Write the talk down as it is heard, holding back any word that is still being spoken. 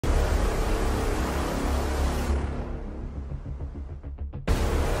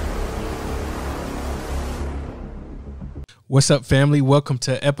What's up, family? Welcome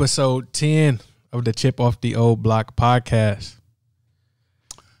to episode 10 of the Chip Off the Old Block podcast.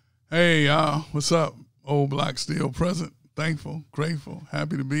 Hey, y'all. What's up? Old Block still present. Thankful, grateful,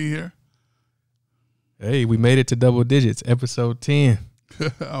 happy to be here. Hey, we made it to double digits, episode 10.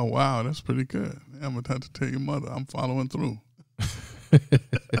 Oh, wow. That's pretty good. I'm going to have to tell your mother I'm following through.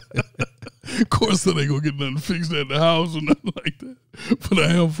 Of course, that ain't going to get nothing fixed at the house or nothing like that. But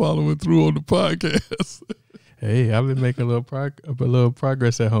I am following through on the podcast. Hey, I've been making a little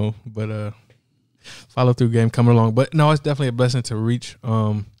progress at home, but follow through game coming along. But no, it's definitely a blessing to reach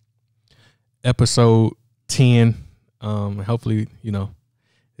episode 10. And hopefully,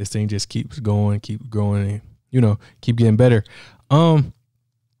 this thing just keeps going, keep growing, and keep getting better.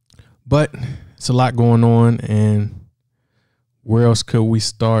 But it's a lot going on, and where else could we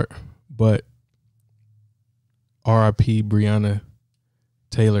start but R.I.P. Breonna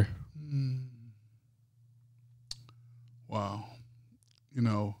Taylor? Wow.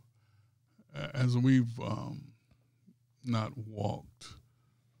 As we've not walked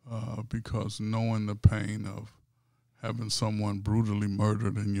because knowing the pain of having someone brutally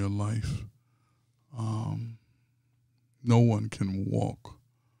murdered in your life, no one can walk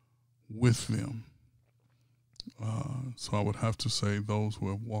with them. So I would have to say those who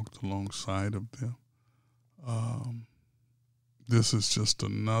have walked alongside of them. This is just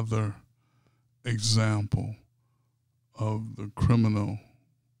another example of the criminal,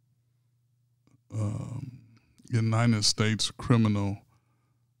 United States criminal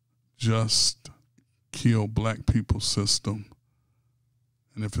just kill black people system.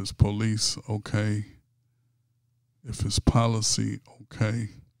 And if it's police, okay. If it's policy, okay.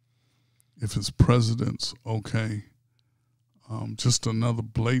 If it's presidents, okay. Just another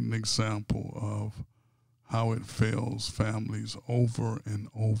blatant example of how it fails families over and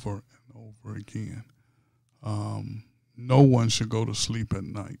over and over again. No one should go to sleep at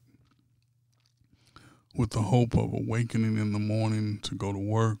night with the hope of awakening in the morning to go to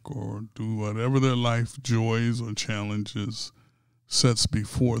work or do whatever their life joys or challenges sets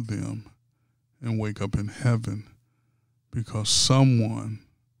before them and wake up in heaven because someone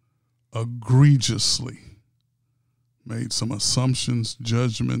egregiously made some assumptions,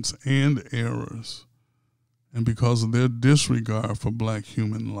 judgments, and errors, and because of their disregard for black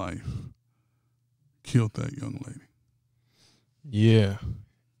human life, killed that young lady. Yeah.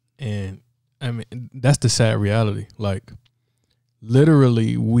 And I mean, that's the sad reality. Like,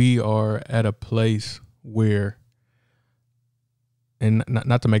 literally, we are at a place where, and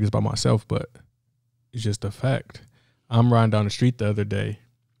not to make this about myself, but it's just a fact. I'm riding down the street the other day,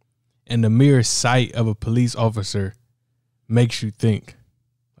 and the mere sight of a police officer makes you think,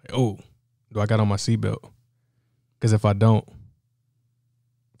 like, oh, do I got on my seatbelt? Because if I don't,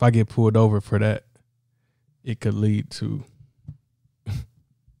 if I get pulled over for that, it could lead to,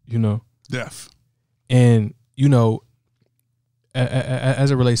 death. And,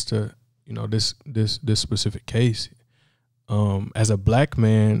 as it relates to, this specific case, as a black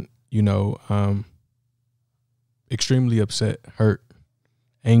man, I'm extremely upset, hurt,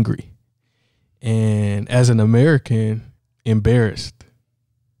 angry. And as an American, embarrassed.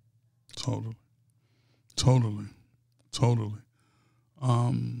 Totally.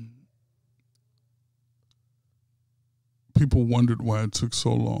 People wondered why it took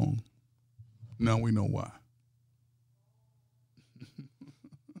so long. Now we know why.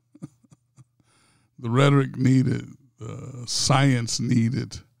 The rhetoric needed, science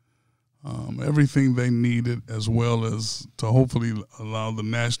needed, everything they needed, as well as to hopefully allow the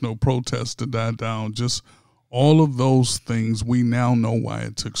national protests to die down. Just all of those things, we now know why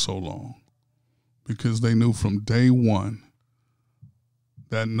it took so long. Because they knew from day one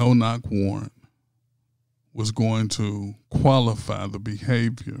that no-knock warrant was going to qualify the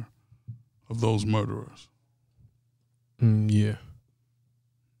behavior of those murderers. Yeah.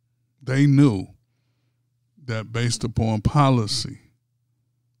 They knew that based upon policy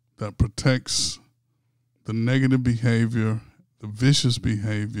that protects the negative behavior, the vicious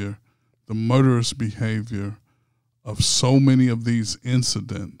behavior, the murderous behavior of so many of these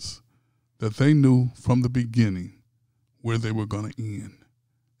incidents, that they knew from the beginning where they were going to end.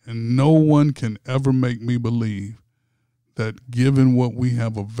 And no one can ever make me believe that given what we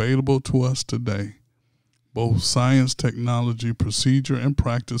have available to us today, both science, technology, procedure, and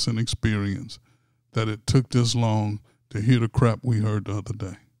practice and experience, that it took this long to hear the crap we heard the other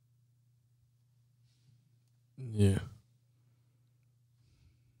day. Yeah.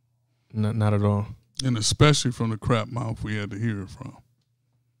 Not at all. And especially from the crap mouth we had to hear it from.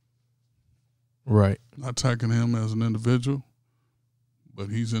 Right. Not attacking him as an individual, but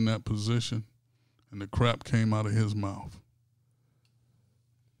he's in that position, and the crap came out of his mouth.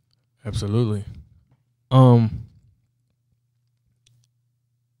 Absolutely.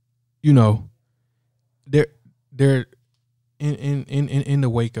 You know, there in the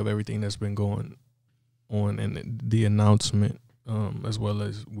wake of everything that's been going on and the announcement, as well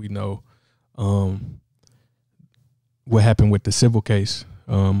as we know, what happened with the civil case,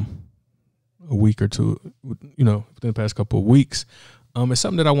 a week or two, within the past couple of weeks, it's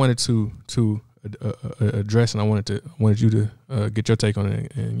something that I wanted to address, and I wanted you to get your take on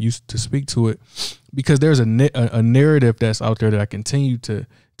it and you to speak to it, because there's a narrative that's out there that I continue to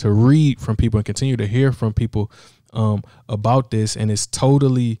read from people and continue to hear from people about this, and it's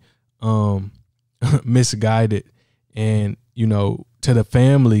totally misguided, and to the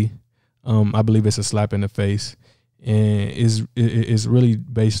family, I believe it's a slap in the face, and is really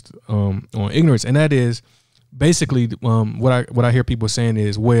based on ignorance, and that is basically what I hear people saying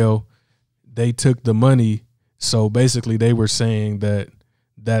is, well, they took the money, so basically they were saying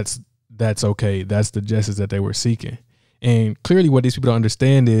that's okay, that's the justice that they were seeking. And clearly what these people don't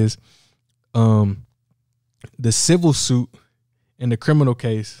understand is the civil suit and the criminal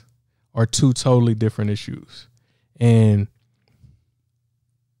case are two totally different issues. And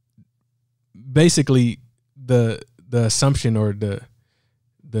basically the assumption, or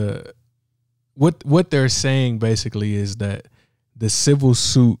the what they're saying basically is that the civil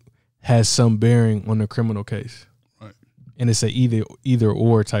suit has some bearing on the criminal case. Right. And it's a either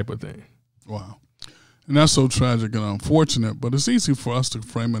or type of thing. Wow. And that's so tragic and unfortunate, but it's easy for us to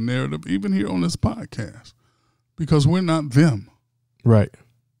frame a narrative, even here on this podcast, because we're not them. Right.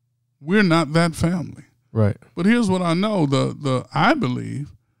 We're not that family. Right. But here's what I know. I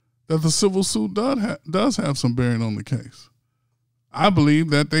believe that the civil suit does have some bearing on the case. I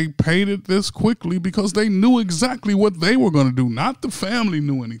believe that they paid it this quickly because they knew exactly what they were going to do. Not the family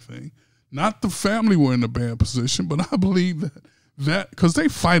knew anything. Not the family were in a bad position, but I believe that because they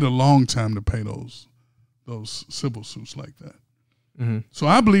fight a long time to pay those civil suits like that. Mm-hmm. So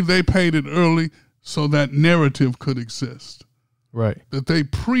I believe they paid it early so that narrative could exist. Right. That they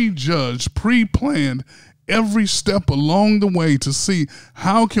prejudged, pre-planned every step along the way to see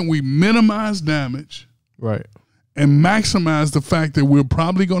how can we minimize damage. Right. And maximize the fact that we're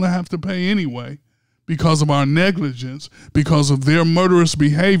probably going to have to pay anyway because of our negligence, because of their murderous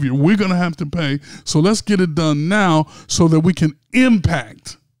behavior. We're going to have to pay. So let's get it done now so that we can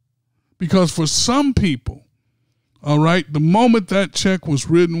impact. Because for some people, all right, the moment that check was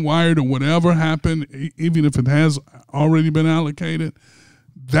written, wired, or whatever happened, even if it has already been allocated,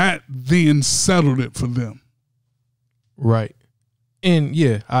 that then settled it for them. Right. And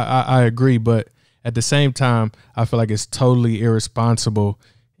yeah, I agree. But at the same time, I feel like it's totally irresponsible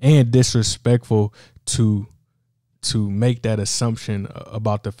and disrespectful to make that assumption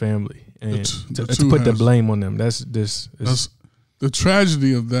about the family and to put the blame on them. That's the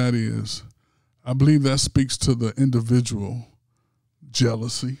tragedy of that is, I believe that speaks to the individual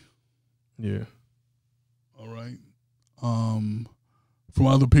jealousy. Yeah. All right. From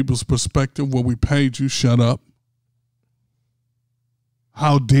other people's perspective, well, we paid you, shut up.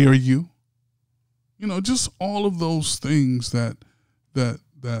 How dare you? Just all of those things that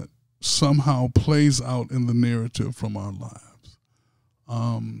somehow plays out in the narrative from our lives.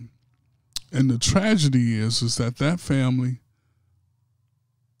 And the tragedy is that family,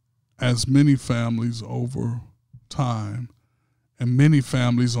 as many families over time, and many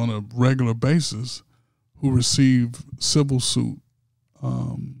families on a regular basis who receive civil suit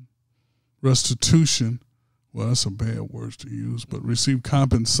restitution, well, that's a bad word to use, but receive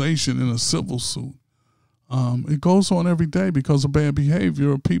compensation in a civil suit. It goes on every day because of bad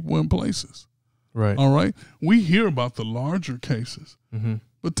behavior of people in places. Right. All right. We hear about the larger cases, mm-hmm.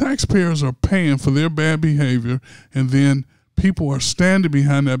 but taxpayers are paying for their bad behavior, and then people are standing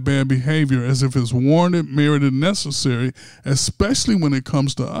behind that bad behavior as if it's warranted, merited, necessary, especially when it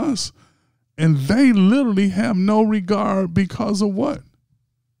comes to us. And they literally have no regard because of what?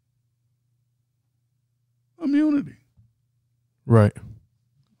 Immunity. Right.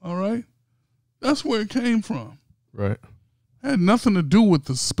 All right. That's where it came from. Right. It had nothing to do with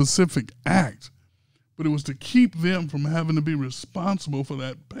the specific act, but it was to keep them from having to be responsible for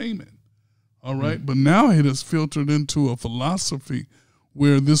that payment. All right. Mm-hmm. But now it has filtered into a philosophy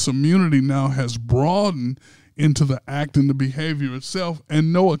where this immunity now has broadened into the act and the behavior itself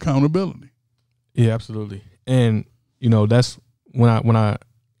and no accountability. Yeah, absolutely. And, that's when I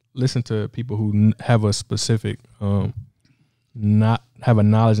listen to people who have a specific, not have a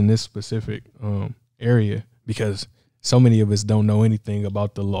knowledge in this specific area, because so many of us don't know anything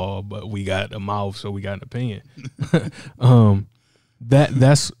about the law, but we got a mouth, so we got an opinion.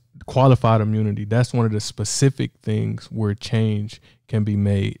 That's qualified immunity. That's one of the specific things where change can be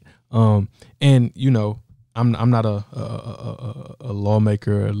made. And I'm not a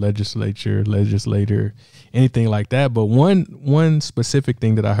lawmaker, a legislator, anything like that. But one specific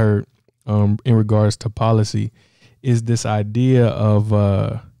thing that I heard in regards to policy is this idea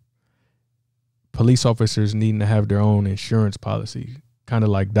of police officers needing to have their own insurance policy, kind of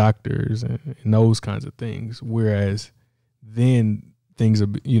like doctors and those kinds of things. Whereas then things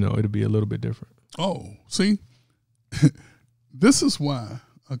will it'll be a little bit different. Oh, see, this is why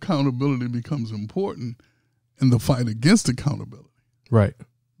accountability becomes important in the fight against accountability. Right.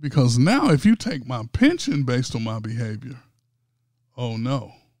 Because now if you take my pension based on my behavior, oh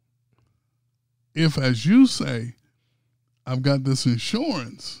no. If, as you say, I've got this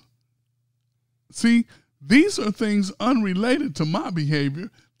insurance, see, these are things unrelated to my behavior.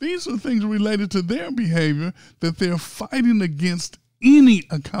 These are things related to their behavior that they're fighting against any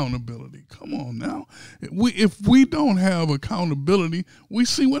accountability. Come on now. If we don't have accountability, we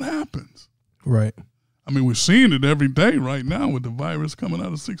see what happens. Right. I mean, we're seeing it every day right now with the virus coming out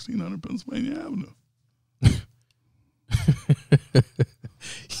of 1600 Pennsylvania Avenue.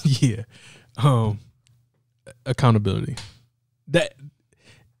 Yeah. Accountability.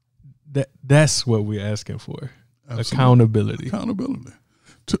 That's what we're asking for. Absolutely. Accountability.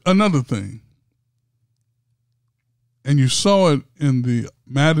 Another thing, and you saw it in the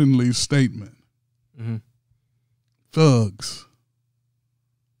Mattingly statement. Mm-hmm. Thugs.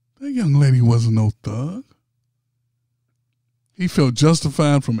 That young lady wasn't no thug. He felt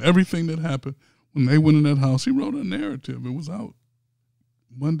justified from everything that happened when they went in that house. He wrote a narrative. It was out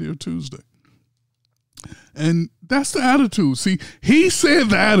Monday or Tuesday. And that's the attitude. See, he said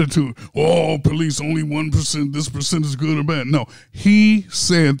the attitude, oh, police only 1%, this percent is good or bad. No, he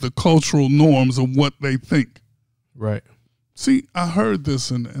said the cultural norms of what they think. Right. See, I heard this,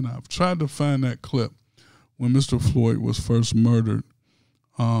 and I've tried to find that clip when Mr. Floyd was first murdered.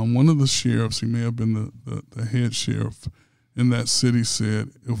 One of the sheriffs, he may have been the head sheriff in that city, said,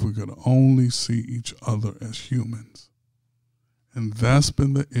 if we could only see each other as humans. And that's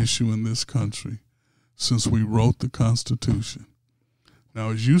been the issue in this country since we wrote the Constitution. Now,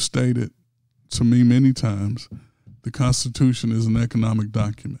 as you stated to me many times, the Constitution is an economic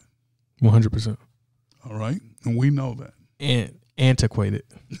document. 100%. All right? And we know that. And antiquated.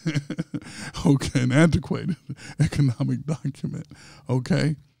 Okay, an antiquated economic document.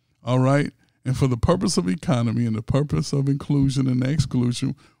 Okay? All right? And for the purpose of economy and the purpose of inclusion and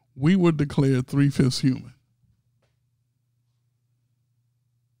exclusion, we were declared 3/5 human.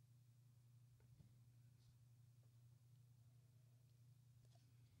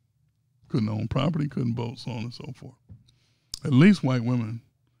 Couldn't own property, couldn't vote, so on and so forth. At least white women,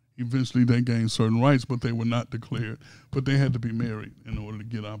 eventually they gained certain rights, but they were not declared. But they had to be married in order to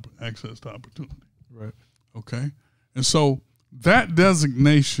get access to opportunity. Right. Okay? And so that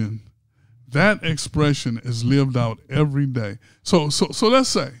designation, that expression is lived out every day. So let's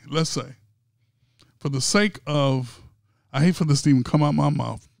say, for the sake of, I hate for this to even come out my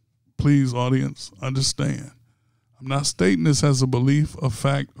mouth. Please, audience, understand. I'm not stating this as a belief, a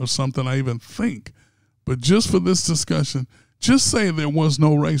fact, or something I even think, but just for this discussion, just say there was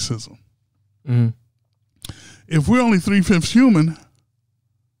no racism. Mm-hmm. If we're only 3/5 human,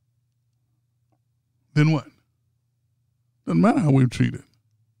 then what? Doesn't matter how we're treated.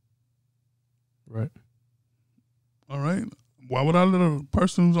 Right. All right. Why would I let a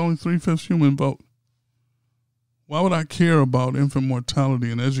person who's only 3/5 human vote? Why would I care about infant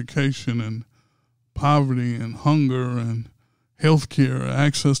mortality and education and poverty and hunger and health care,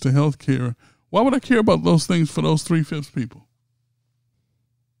 access to health care? Why would I care about those things for those 3/5 people?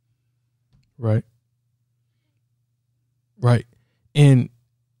 Right. Right. And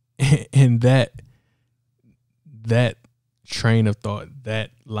that train of thought,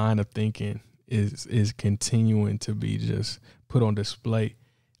 that line of thinking is continuing to be just put on display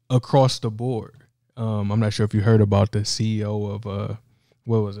across the board. I'm not sure if you heard about the CEO of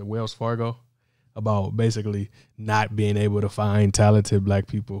Wells Fargo, about basically not being able to find talented black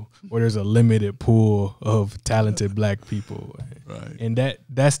people, or there's a limited pool of talented black people. Right. And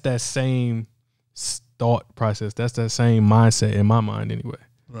that's that same thought process. That's that same mindset in my mind anyway.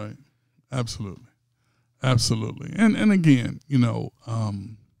 Right. Absolutely. Absolutely. And again,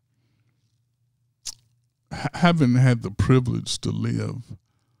 having had the privilege to live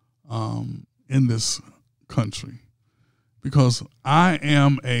in this country, because I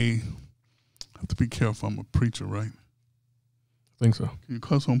have to be careful, I'm a preacher, right? I think so. Can you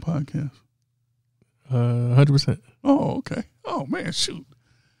cuss on podcasts? 100%. Oh, okay. Oh, man, shoot.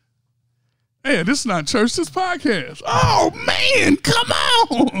 Hey, this is not church, this podcast. Oh, man, come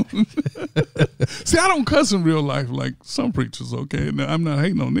on. See, I don't cuss in real life like some preachers, okay? Now, I'm not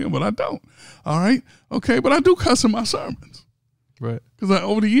hating on them, but I don't. All right? Okay, but I do cuss in my sermons. Right. Because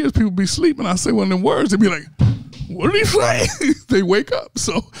over the years, people be sleeping. I say one of them words, they be like, what did he say? They wake up.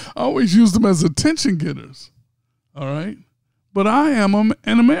 So I always use them as attention getters. All right? But I am an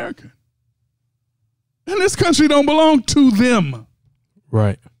American. And this country don't belong to them.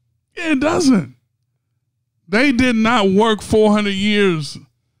 Right. It doesn't. They did not work 400 years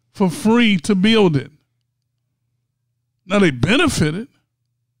for free to build it. Now, they benefited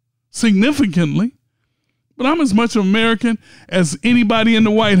significantly, but I'm as much American as anybody in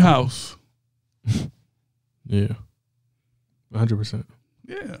the White House. Yeah. 100%.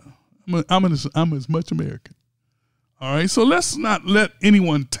 Yeah. I'm as much American. All right? So let's not let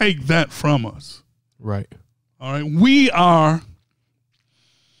anyone take that from us. Right. All right? We are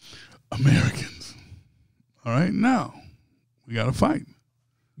Americans. All right, now we got to fight.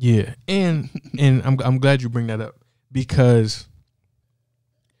 Yeah, and I'm glad you bring that up because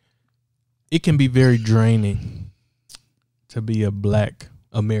it can be very draining to be a Black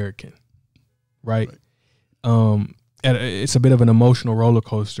American, right? It's a bit of an emotional roller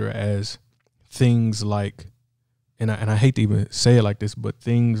coaster as things like, and I hate to even say it like this, but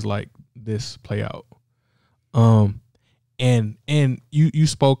things like this play out. And you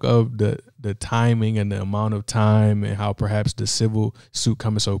spoke of the timing and the amount of time and how perhaps the civil suit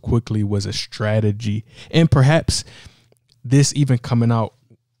coming so quickly was a strategy. And perhaps this even coming out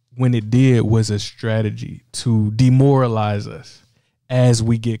when it did was a strategy to demoralize us as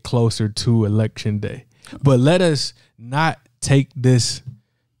we get closer to election day. But let us not take this,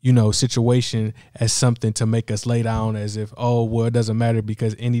 situation as something to make us lay down as if, oh, well, it doesn't matter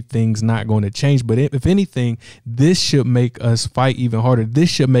because anything's not going to change. But if anything, this should make us fight even harder. This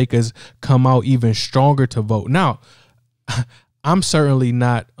should make us come out even stronger to vote. Now, I'm certainly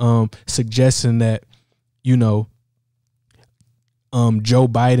not suggesting that, Joe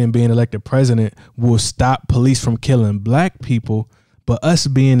Biden being elected president will stop police from killing Black people. But us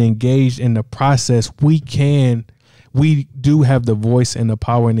being engaged in the process, we do have the voice and the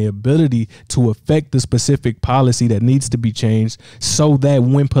power and the ability to affect the specific policy that needs to be changed so that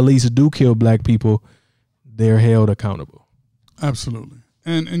when police do kill Black people, they're held accountable. Absolutely.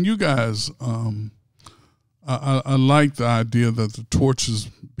 And you guys, I like the idea that the torch is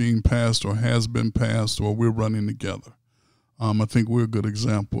being passed or has been passed or we're running together. I think we're a good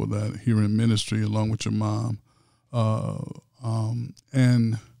example of that here in ministry along with your mom.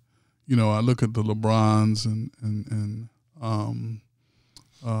 And I look at the LeBrons and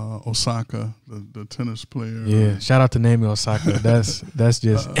Osaka, the tennis player. Yeah, shout out to Naomi Osaka. That's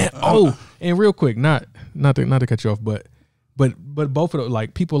just and real quick, not to cut you off, but both of them,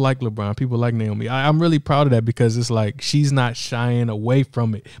 people like LeBron, people like Naomi. I'm really proud of that because it's like she's not shying away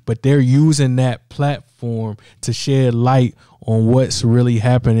from it, but they're using that platform to shed light on what's really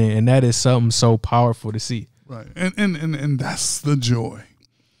happening, and that is something so powerful to see. Right, and that's the joy.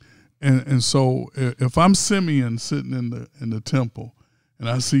 And so if I'm Simeon sitting in the temple and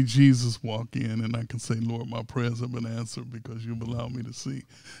I see Jesus walk in and I can say, Lord, my prayers have been answered because you've allowed me to see,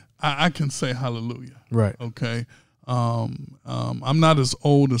 I can say hallelujah. Right. Okay. I'm not as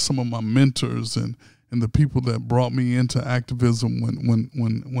old as some of my mentors and the people that brought me into activism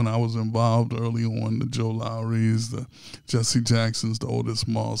when I was involved early on, the Joe Lowrys, the Jesse Jacksons, the Otis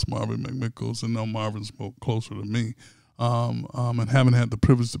Moss, Marvin McMichaels, and now Marvin's closer to me. And haven't had the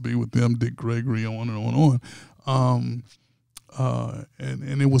privilege to be with them, Dick Gregory, on and on and on.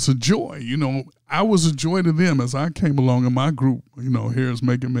 And it was a joy. I was a joy to them as I came along in my group, Here's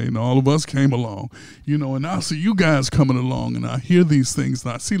Making Made, and all of us came along, and I see you guys coming along, and I hear these things,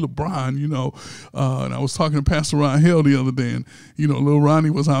 and I see LeBron, and I was talking to Pastor Ron Hill the other day, and, little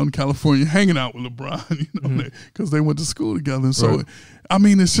Ronnie was out in California hanging out with LeBron, because they went to school together. And so, right. I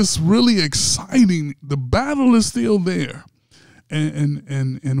mean, it's just really exciting. The battle is still there.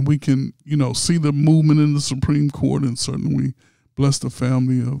 And we can, see the movement in the Supreme Court, and certainly bless the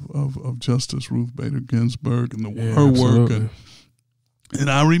family of Justice Ruth Bader Ginsburg and her work. And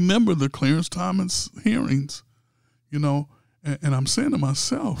I remember the Clarence Thomas hearings, and I'm saying to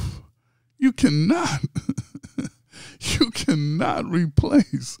myself, you cannot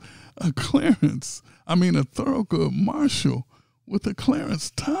replace a Clarence, a Thurgood Marshall with a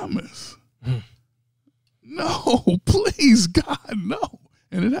Clarence Thomas. No, please, God, no.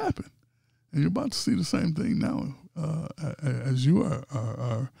 And it happened. And you're about to see the same thing now as you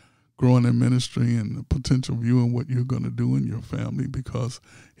are growing in ministry and the potential view and what you're going to do in your family, because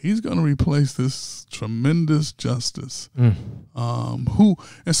he's going to replace this tremendous justice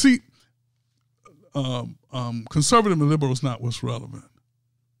conservative and liberal is not what's relevant.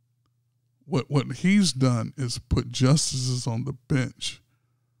 What he's done is put justices on the bench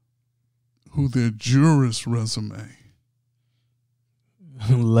who their jurist resume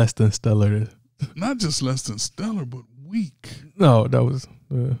less than stellar. Not just less than stellar, but weak. No, that was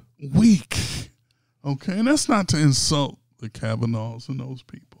weak. Okay, and that's not to insult the Kavanaughs and those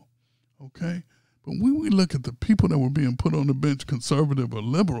people. Okay, but when we look at the people that were being put on the bench, conservative or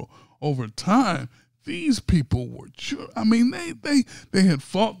liberal, over time, these people were, I mean, they had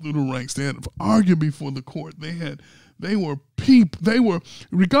fought through the ranks. They had argued before the court. They were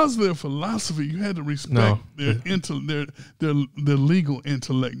regardless of their philosophy, you had to respect their legal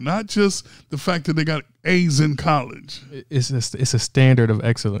intellect, not just the fact that they got A's in college. It's a standard of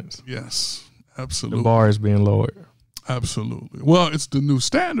excellence. Yes, absolutely. The bar is being lowered. Absolutely. Well, it's the new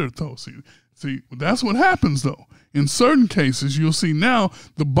standard, though. See, that's what happens, though. In certain cases, you'll see now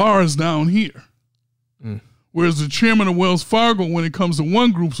the bar is down here. Whereas the chairman of Wells Fargo, when it comes to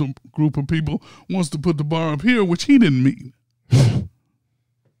one group of people, wants to put the bar up here, which he didn't mean.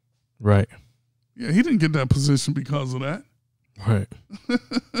 Right. Yeah, he didn't get that position because of that. Right.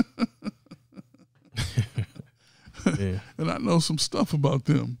 Yeah. And I know some stuff about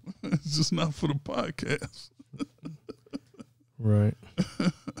them. It's just not for the podcast. Right.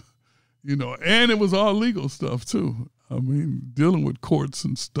 You know, and it was all legal stuff too. I mean, dealing with courts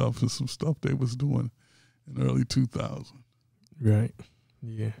and stuff is some stuff they was doing in early 2000. Right.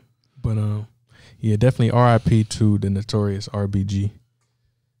 Yeah. But yeah, definitely RIP to the notorious RBG.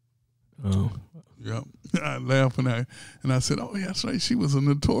 Yeah. I laughed and I said, "Oh, yeah, that's right. She was a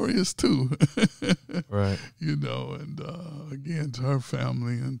notorious too." Right. You know, and again, to her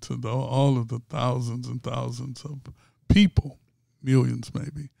family and to all of the thousands and thousands of people, millions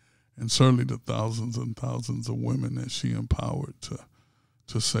maybe, and certainly the thousands and thousands of women that she empowered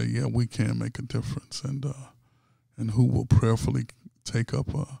to say, yeah, we can make a difference, and who will prayerfully take up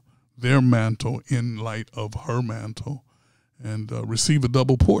their mantle in light of her mantle and receive a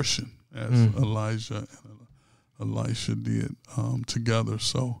double portion as Elijah and Elisha did together.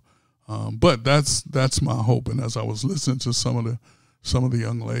 So, but that's my hope. And as I was listening to some of the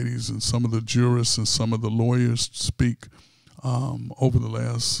young ladies and some of the jurists and some of the lawyers speak over the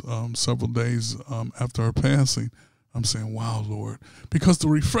last several days after her passing, I'm saying, "Wow, Lord," because the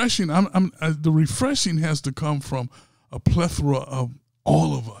refreshing, the refreshing has to come from a plethora of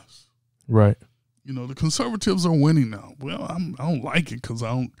all of us. Right. You know, the conservatives are winning now. Well, I don't like it because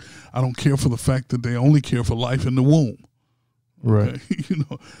I don't care for the fact that they only care for life in the womb. Right. Okay? You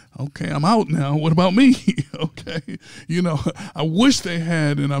know, okay, I'm out now. What about me? Okay. You know, I wish they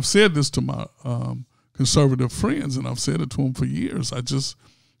had, and I've said this to my conservative friends, and I've said it to them for years. I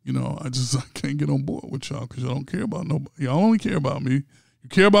can't get on board with y'all because y'all don't care about nobody. Y'all only care about me. You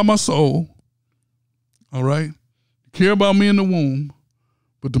care about my soul. All right? You care about me in the womb.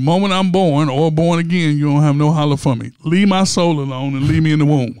 But the moment I'm born or born again, you don't have no holler for me. Leave my soul alone and leave me in the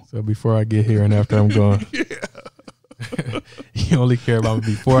womb. So before I get here and after I'm gone. Yeah. You only care about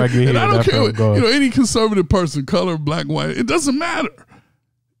me before I get here and after I'm gone. You know, any conservative person, color, black, white, it doesn't matter.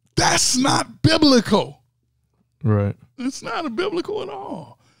 That's not biblical. Right. It's not biblical at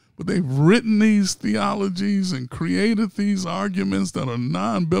all. But they've written these theologies and created these arguments that are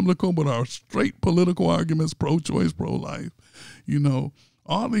non-biblical but are straight political arguments, pro-choice, pro-life, you know,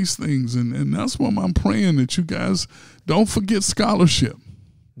 all these things. And that's why I'm praying that you guys don't forget scholarship.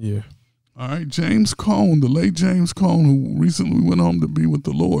 Yeah. All right. James Cone, the late James Cone, who recently went home to be with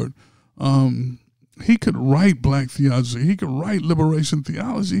the Lord, he could write black theology. He could write liberation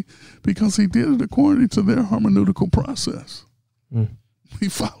theology because he did it according to their hermeneutical process. He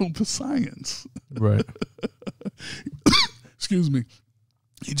followed the science. Right. Excuse me.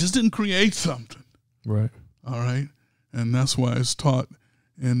 He just didn't create something. Right. All right. And that's why it's taught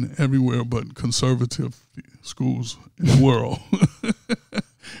in everywhere but conservative schools in the world.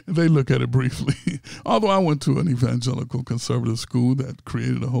 They look at it briefly. Although I went to an evangelical conservative school that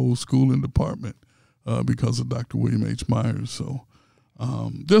created a whole schooling department because of Dr. William H. Myers. So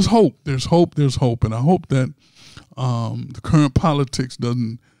there's hope. There's hope. There's hope. And I hope that the current politics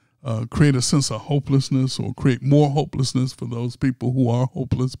doesn't create a sense of hopelessness or create more hopelessness for those people who are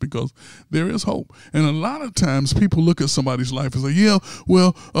hopeless, because there is hope. And a lot of times people look at somebody's life and say, yeah,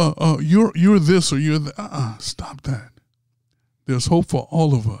 well, you're this or you're that. Stop that. There's hope for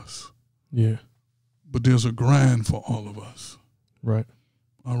all of us. Yeah. But there's a grind for all of us. Right.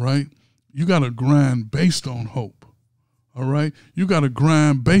 All right? You got to grind based on hope. All right? You got to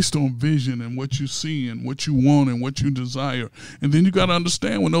grind based on vision and what you see and what you want and what you desire. And then you got to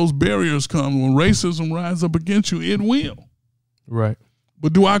understand when those barriers come, when racism rises up against you, it will. Right.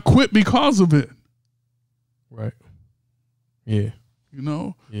 But do I quit because of it? Right. Yeah. You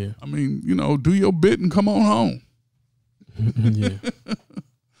know? Yeah. I mean, you know, do your bit and come on home. Yeah.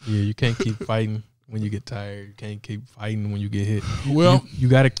 Yeah, you can't keep fighting when you get tired. You can't keep fighting when you get hit. Well, you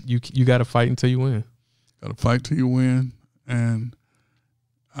gotta fight until you win. Gotta fight till you win. And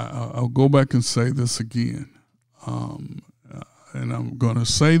I'll go back and say this again. And I'm going to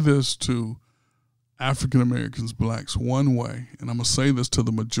say this to African Americans, blacks, one way, and I'm going to say this to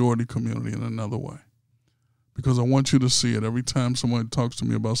the majority community in another way, because I want you to see it. Every time someone talks to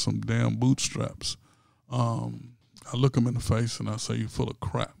me about some damn bootstraps, I look them in the face and I say, "You're full of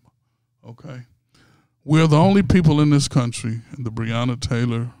crap." Okay? We're the only people in this country, and the Breonna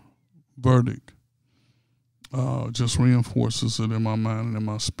Taylor verdict just reinforces it in my mind and in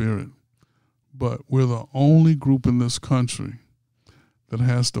my spirit. But we're the only group in this country that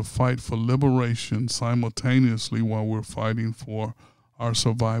has to fight for liberation simultaneously while we're fighting for our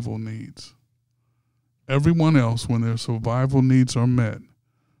survival needs. Everyone else, when their survival needs are met,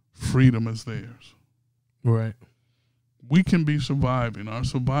 freedom is theirs. Right. We can be surviving. Our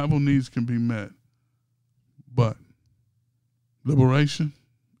survival needs can be met. But liberation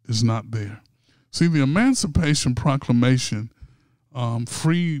is not there. See, the Emancipation Proclamation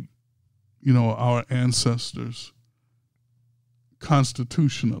freed, our ancestors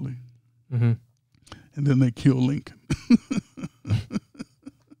constitutionally. Mm-hmm. And then they killed Lincoln.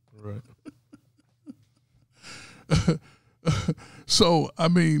 Right. So, I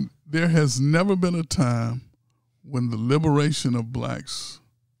mean, there has never been a time when the liberation of blacks,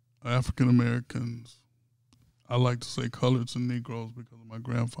 African Americans, I like to say coloreds and Negroes because of my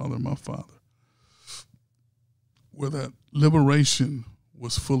grandfather and my father, where that liberation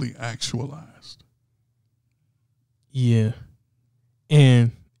was fully actualized. Yeah.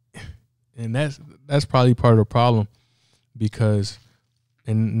 And that's probably part of the problem, because,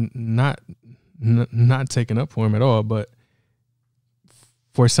 and not taking up for him at all, but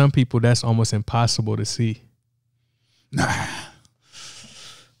for some people that's almost impossible to see. Nah.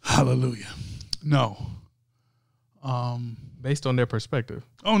 Hallelujah. No. Based on their perspective.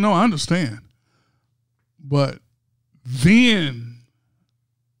 Oh no, I understand. But then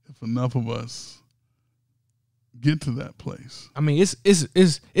if enough of us get to that place. I mean,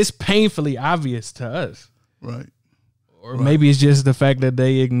 it's painfully obvious to us. Right. Or maybe it's just the fact that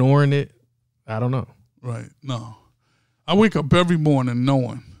they ignoring it. I don't know. Right. No. I wake up every morning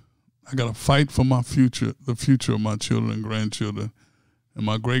knowing I got to fight for my future, the future of my children and grandchildren, and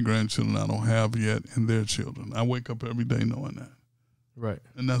my great-grandchildren I don't have yet, and their children. I wake up every day knowing that. Right.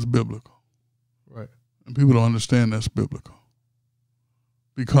 And that's biblical. Right. And people don't understand that's biblical.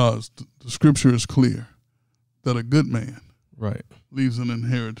 Because the scripture is clear that a good man leaves an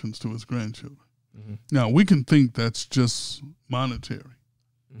inheritance to his grandchildren. Mm-hmm. Now, we can think that's just monetary.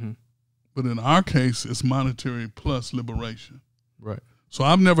 Mm-hmm. But in our case, it's monetary plus liberation. Right. So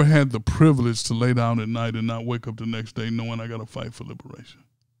I've never had the privilege to lay down at night and not wake up the next day knowing I got to fight for liberation.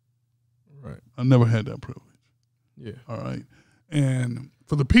 Right. I've never had that privilege. Yeah. All right. And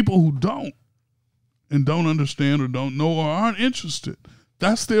for the people who don't understand or don't know or aren't interested,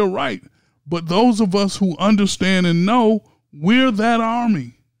 that's their right. But those of us who understand and know, we're that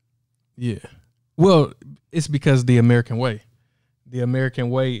army. Yeah. Well, it's because the American way. The American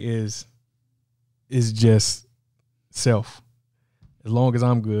way is just self. As long as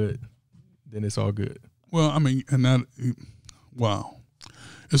I'm good, then it's all good. Well, I mean, wow.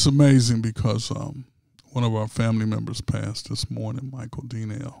 It's amazing because one of our family members passed this morning, Michael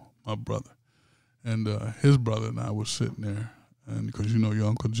Dean-L., my brother. And his brother and I were sitting there, and because your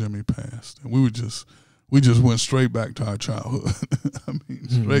Uncle Jimmy passed. And we just went straight back to our childhood. I mean,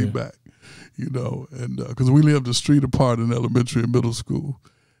 straight back, and because we lived a street apart in elementary and middle school.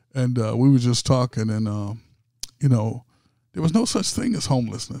 And we were just talking, and, there was no such thing as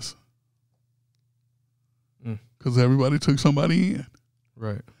homelessness because everybody took somebody in.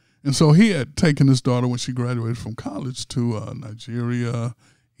 Right. And so he had taken his daughter when she graduated from college to Nigeria,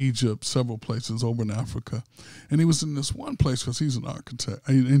 Egypt, several places over in Africa. And he was in this one place because he's an architect,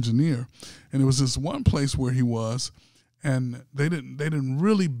 an engineer. And it was this one place where he was, and they didn't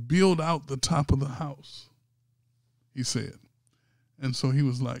really build out the top of the house, he said. And so he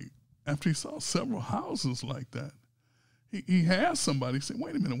was like, after he saw several houses like that, he had somebody say,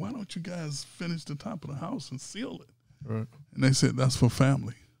 wait a minute, why don't you guys finish the top of the house and seal it? Right. And they said, that's for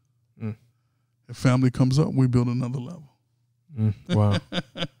family. Mm. If family comes up, we build another level. Wow.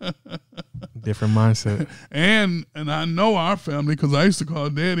 Different mindset. And I know our family because I used to call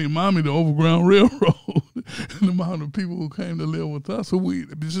Daddy and Mommy the Overground Railroad. And the amount of people who came to live with us, we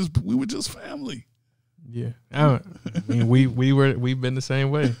were just family. Yeah, I mean, we've been the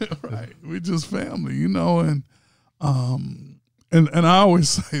same way, right? We're just family, you know, and I always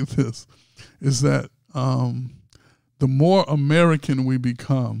say this is that the more American we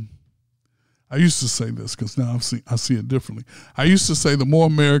become. I used to say this because now I see it differently. I used to say the more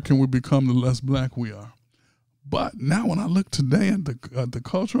American we become, the less black we are. But now when I look today at the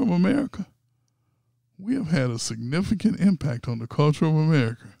culture of America, we have had a significant impact on the culture of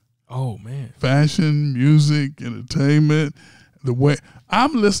America. Oh, man. Fashion, music, entertainment, the way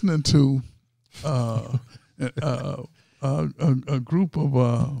I'm listening to a group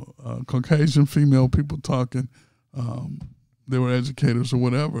of Caucasian female people talking. They were educators or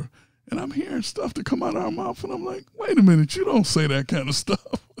whatever. And I'm hearing stuff to come out of our mouth, and I'm like, wait a minute, you don't say that kind of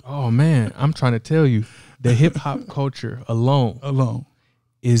stuff. Oh, man, I'm trying to tell you, the hip-hop culture alone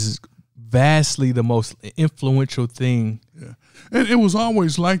is vastly the most influential thing. Yeah, and it was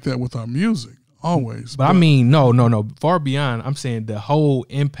always like that with our music, always. But I mean, no, far beyond. I'm saying the whole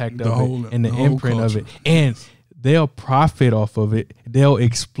impact of it and the imprint of it. And they'll profit off of it. They'll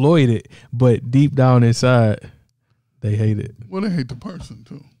exploit it. But deep down inside, they hate it. Well, they hate the person,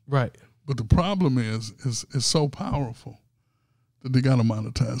 too. Right. But the problem is it's so powerful that they got to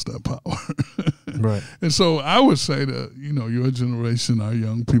monetize that power. Right. And so I would say that, you know, your generation, our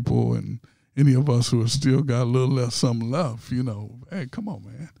young people, and any of us who have still got a little less something left, you know, hey, come on,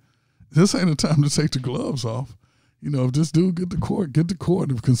 man. This ain't a time to take the gloves off. You know, if this dude get the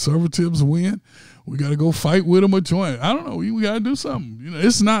court. If conservatives win, we got to go fight with them or join. I don't know. We got to do something. You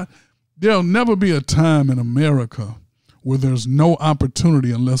know, there'll never be a time in America where there's no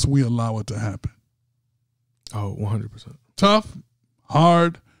opportunity unless we allow it to happen. Oh, 100%. Tough,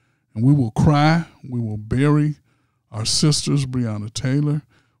 hard, and we will cry. We will bury our sisters, Breonna Taylor.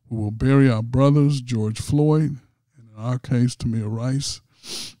 We will bury our brothers, George Floyd, and in our case, Tamir Rice,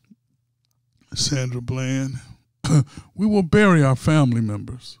 Sandra Bland. We will bury our family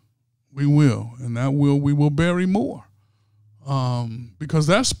members. We will, and we will bury more. Because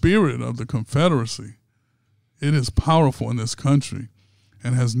that spirit of the Confederacy, it is powerful in this country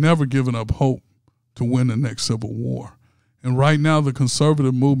and has never given up hope to win the next Civil War. And right now, the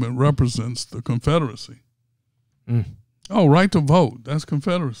conservative movement represents the Confederacy. Mm. Oh, right to vote, that's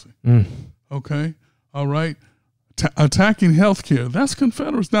Confederacy. Mm. Okay, all right. Attacking health care, that's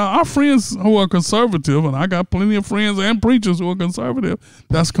Confederacy. Now, our friends who are conservative, and I got plenty of friends and preachers who are conservative,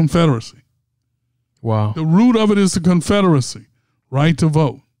 that's Confederacy. Wow. The root of it is the Confederacy. Right to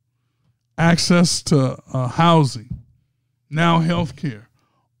vote. Access to housing, now health care.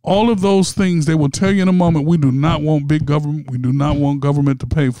 All of those things, they will tell you in a moment, we do not want big government. We do not want government to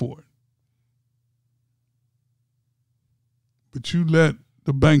pay for it. But you let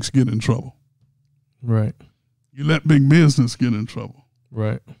the banks get in trouble. Right. You let big business get in trouble.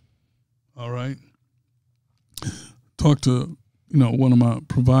 Right. All right. Talk to, one of my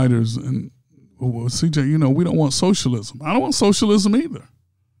providers and, well, CJ, we don't want socialism. I don't want socialism either.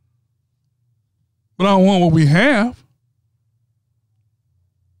 But I want what we have.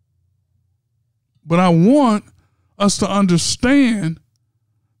 But I want us to understand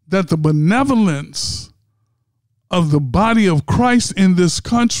that the benevolence of the body of Christ in this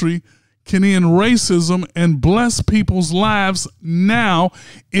country can end racism and bless people's lives now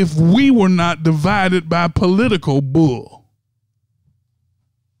if we were not divided by political bull.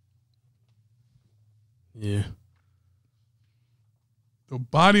 Yeah. The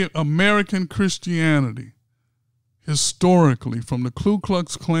body of American Christianity, historically, from the Ku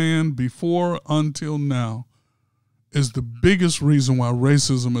Klux Klan before until now, is the biggest reason why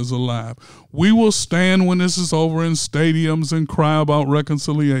racism is alive. We will stand when this is over in stadiums and cry about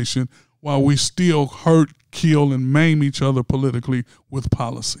reconciliation while we still hurt, kill, and maim each other politically with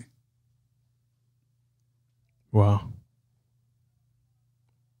policy. Wow.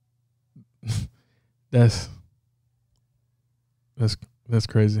 That's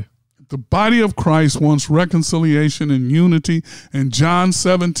crazy. The body of Christ wants reconciliation and unity, and John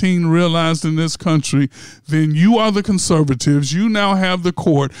 17 realized in this country, then you are the conservatives. You now have the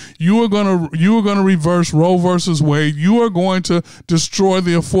court. You are going to reverse Roe versus Wade. You are going to destroy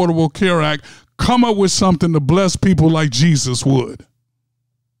the Affordable Care Act. Come up with something to bless people like Jesus would.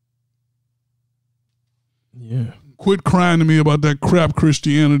 Yeah. Quit crying to me about that crap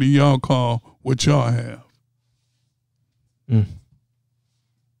Christianity y'all call what y'all have. Mm.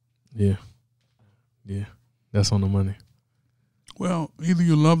 Yeah. Yeah. That's on the money. Well, either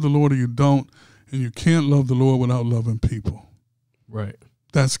you love the Lord or you don't, and you can't love the Lord without loving people. Right.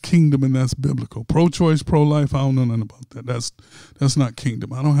 That's kingdom and that's biblical. Pro-choice, pro-life, I don't know nothing about that. That's not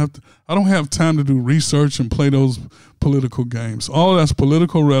kingdom. I don't have time to do research and play those political games. All that's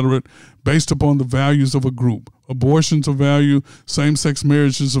political rhetoric based upon the values of a group. Abortion's a value, same-sex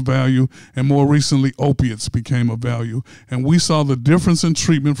marriage is a value, and more recently, opiates became a value. And we saw the difference in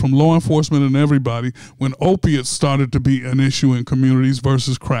treatment from law enforcement and everybody when opiates started to be an issue in communities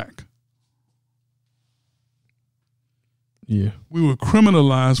versus crack. Yeah. We were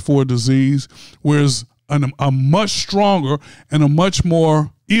criminalized for a disease, whereas a much stronger and a much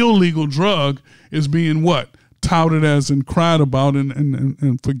more illegal drug is being what? Touted as and cried about,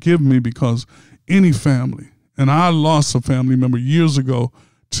 and forgive me, because any family, and I lost a family member years ago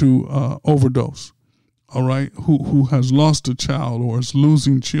to overdose, all right, who has lost a child or is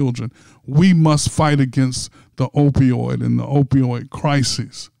losing children. We must fight against the opioid and the opioid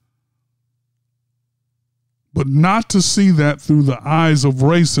crisis. But not to see that through the eyes of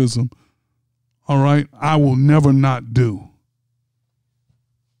racism, all right, I will never not do.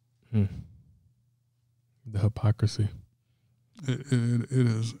 The hypocrisy. It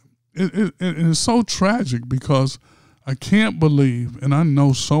is. It is so tragic because I can't believe, and I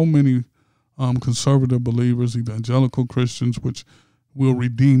know so many conservative believers, evangelical Christians, which will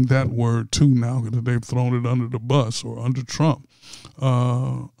redeem that word too now that they've thrown it under the bus or under Trump.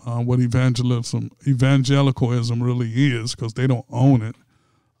 What evangelicalism really is, because they don't own it.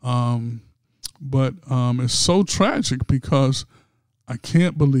 But it's so tragic because I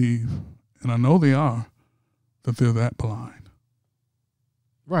can't believe, and I know they are, that they're that blind.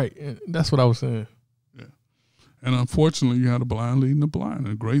 Right. That's what I was saying. Yeah. And unfortunately, you had a blind leading the blind.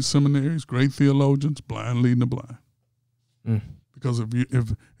 And great seminaries, great theologians, blind leading the blind. Because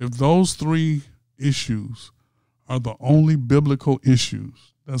if those three issues are the only biblical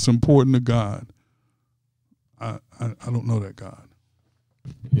issues that's important to God, I don't know that God.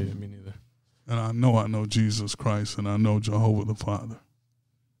 Yeah, me neither. And I know Jesus Christ, and I know Jehovah the Father.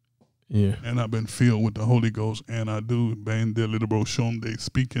 Yeah. And I've been filled with the Holy Ghost, and I do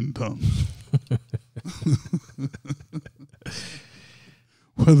speak in tongues.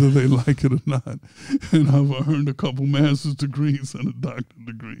 Whether they like it or not. And I've earned a couple master's degrees and a doctorate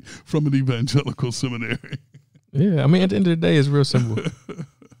degree from an evangelical seminary. Yeah, I mean, at the end of the day, it's real simple.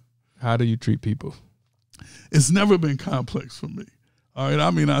 How do you treat people? It's never been complex for me. All right, I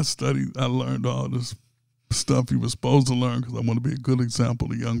mean, I learned all this stuff you were supposed to learn because I want to be a good example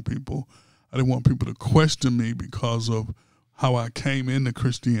to young people. I didn't want people to question me because of how I came into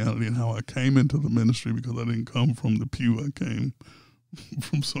Christianity and how I came into the ministry, because I didn't come from the pew. I came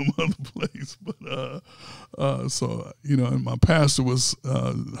from some other place. But so, you know, and my pastor was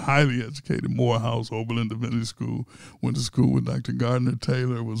highly educated, Morehouse, Oberlin Divinity School, went to school with Dr. Gardner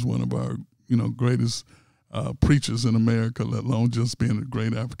Taylor, was one of our, greatest preachers in America, let alone just being a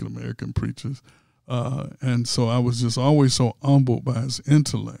great African-American preachers. And so I was just always so humbled by his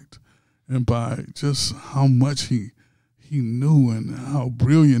intellect and by just how much he knew and how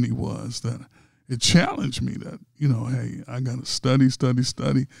brilliant he was, that it challenged me that, hey, I got to study.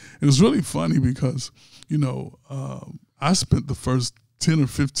 It was really funny because, I spent the first 10 or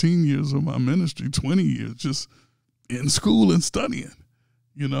 15 years of my ministry, 20 years, just in school and studying,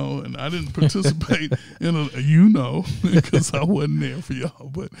 and I didn't participate in because I wasn't there for y'all.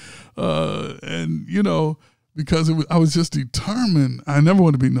 But, because I was just determined. I never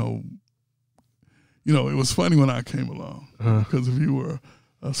wanted to be it was funny when I came along, because if you were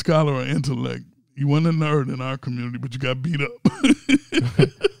a scholar or intellect, you weren't a nerd in our community, but you got beat up.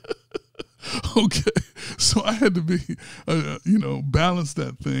 Okay. So I had to be, balance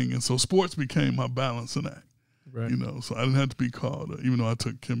that thing. And so sports became my balancing act. Right. So I didn't have to be called, even though I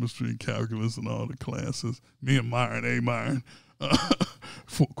took chemistry, calculus, and all the classes. Me and Myron, A. Myron.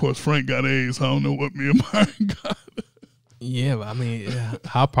 Of course, Frank got A's. I don't know what me and Myron got. Yeah, but I mean,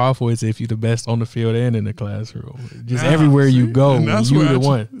 how powerful is it if you're the best on the field and in the classroom? Just everywhere you go, you're the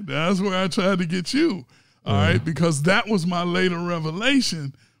one. That's where I tried to get you, all right? Because that was my later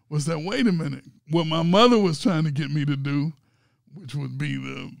revelation, was that, wait a minute, what my mother was trying to get me to do, which would be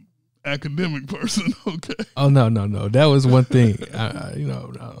the academic person, okay? Oh, no. That was one thing. I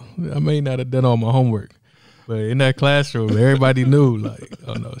may not have done all my homework, but in that classroom, everybody knew, like,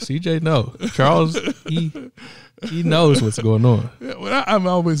 oh, no, CJ, no. Charles, he knows what's going on. Yeah, well, I've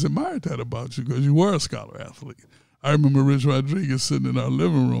always admired that about you, because you were a scholar athlete. I remember Rich Rodriguez sitting in our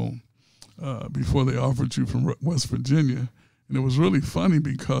living room before they offered you from West Virginia, and it was really funny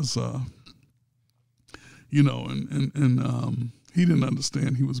because, he didn't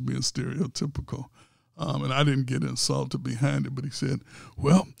understand he was being stereotypical, and I didn't get insulted behind it, but he said,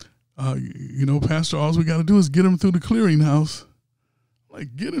 well, Pastor, all we got to do is get him through the clearinghouse.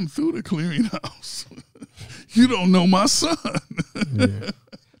 Like, get him through the clearinghouse. You don't know my son. Yeah.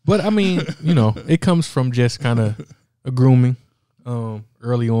 But I mean, it comes from just kind of a grooming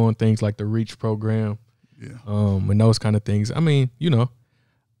early on, things like the REACH program. Yeah. And those kind of things. I mean,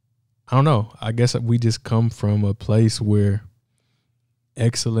 I don't know. I guess we just come from a place where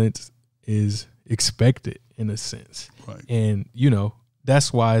excellence is expected in a sense. Right. And,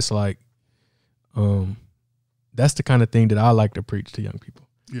 that's why it's like, that's the kind of thing that I like to preach to young people.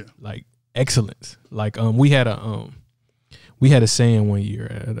 Yeah. Like excellence. Like, we had a saying one year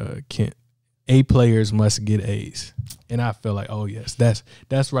at Kent, A players must get A's. And I feel like, oh yes, that's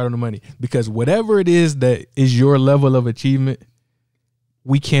right on the money. Because whatever it is that is your level of achievement,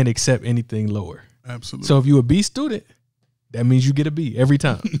 we can't accept anything lower. Absolutely. So if you're a B student, that means you get a B every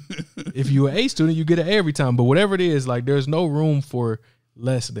time. If you're an A student, you get an A every time. But whatever it is, like, there's no room for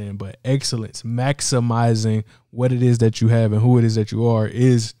less than, but excellence, maximizing what it is that you have and who it is that you are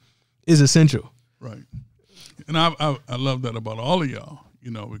is essential. Right. And I love that about all of y'all,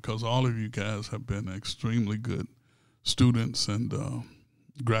 because all of you guys have been extremely good students and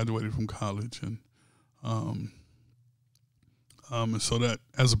graduated from college. And so that,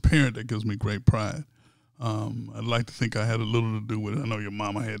 as a parent, that gives me great pride. I'd like to think I had a little to do with it. I know your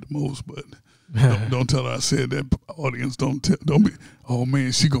mama had the most, but don't tell her I said that. Audience, don't be, oh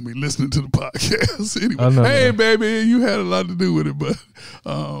man, she gonna be listening to the podcast anyway. Hey, baby, you had a lot to do with it, but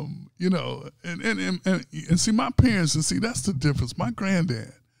and see, my parents, and see, that's the difference. My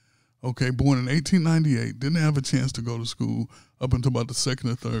granddad, born in 1898, didn't have a chance to go to school up until about the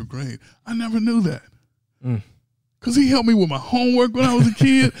 2nd or 3rd grade. I never knew that. Because he helped me with my homework when I was a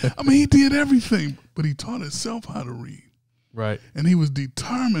kid. I mean, he did everything, but he taught himself how to read. Right. And he was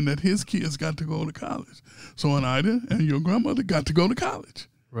determined that his kids got to go to college. So Anida and your grandmother got to go to college.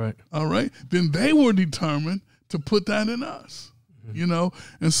 Right. All right. Then they were determined to put that in us,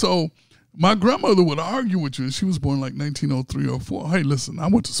 And so my grandmother would argue with you, and she was born like 1903 or 4. Hey, listen, I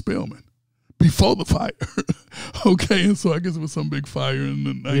went to Spelman before the fire. And so I guess it was some big fire in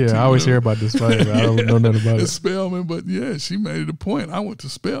the 19. Yeah, I always hear about this fire, but I don't know nothing about it. Spelman, but yeah, she made it a point. I went to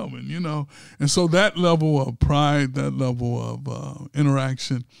Spelman, And so that level of pride, that level of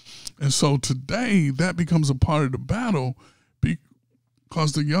interaction. And so today that becomes a part of the battle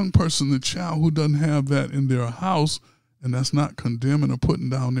because the young person, the child who doesn't have that in their house, and that's not condemning or putting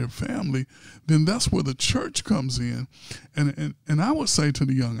down their family, then that's where the church comes in. And I would say to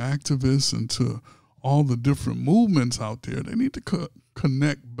the young activists and to all the different movements out there, they need to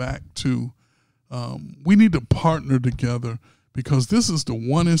connect back to, we need to partner together because this is the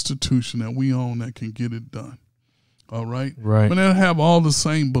one institution that we own that can get it done. All right? Right. But they have all the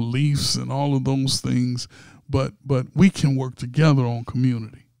same beliefs and all of those things, but we can work together on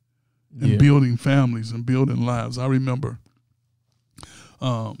community. And building families and building lives. I remember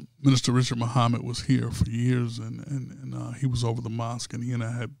Minister Richard Muhammad was here for years, and he was over the mosque, and he and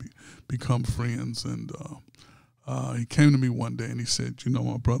I had become friends. And he came to me one day, and he said,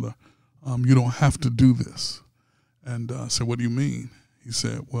 my brother, you don't have to do this. And I said, what do you mean? He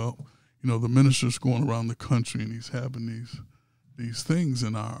said, well, the minister's going around the country, and he's having these things,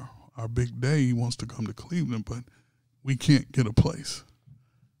 and our big day, he wants to come to Cleveland, but we can't get a place.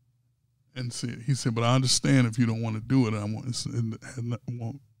 And he said, but I understand if you don't want to do it. I won't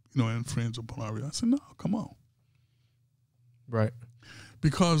infringe upon our. I said, no, come on. Right.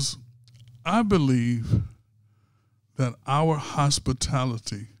 Because I believe that our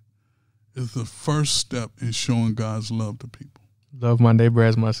hospitality is the first step in showing God's love to people. Love my neighbor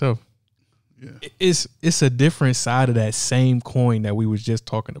as myself. Yeah. It's a different side of that same coin that we was just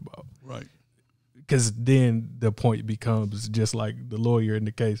talking about. Right. Because then the point becomes just like the lawyer in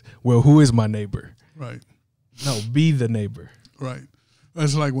the case. Well, who is my neighbor? Right. No, be the neighbor. Right.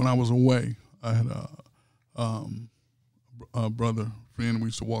 That's like when I was away. I had a brother friend. We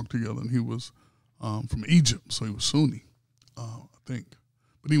used to walk together, and he was from Egypt, so he was Sunni, I think.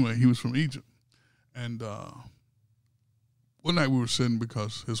 But anyway, he was from Egypt. And one night we were sitting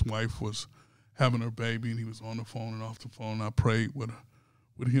because his wife was having her baby, and he was on the phone and off the phone. I prayed with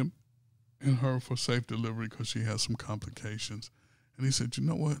him and her for safe delivery because she had some complications. And he said, you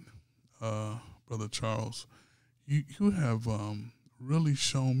know what, Brother Charles, you have really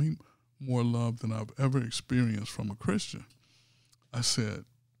shown me more love than I've ever experienced from a Christian. I said,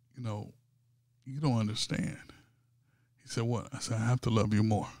 you don't understand. He said, what? I said, I have to love you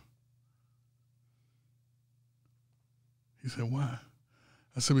more. He said, why?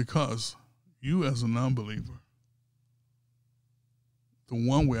 I said, because you as a non-believer, the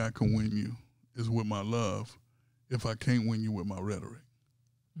one way I can win you is with my love if I can't win you with my rhetoric.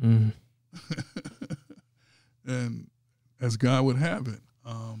 Mm. And as God would have it,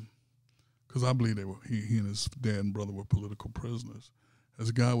 because I believe he and his dad and brother were political prisoners.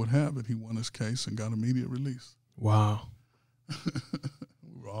 As God would have it, he won his case and got immediate release. Wow.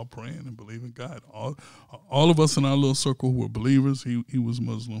 We were all praying and believing God. All of us in our little circle were believers. He was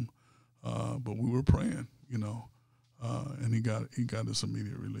Muslim, but we were praying, and he got his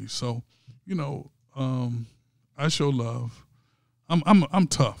immediate release. So, I show love. I'm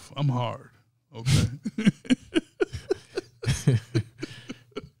tough. I'm hard. Okay.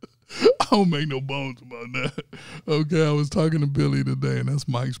 I don't make no bones about that. Okay, I was talking to Billy today, and that's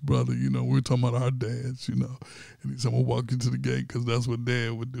Mike's brother. We were talking about our dads, and he said, "I'm gonna walk you to the gate because that's what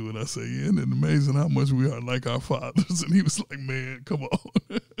Dad would do." And I said, "Yeah, and it's amazing how much we are like our fathers." And he was like, "Man, come on."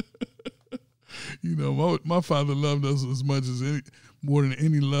 My father loved us as much as more than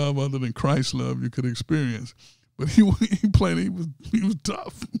any love other than Christ's love you could experience. But he was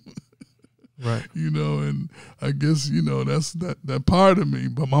tough. Right. And I guess, that's that part of me.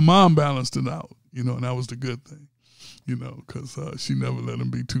 But my mom balanced it out, and that was the good thing, because she never let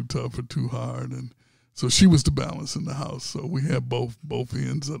him be too tough or too hard. And so she was the balance in the house. So we had both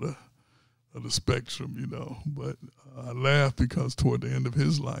ends of the spectrum, But I laugh because toward the end of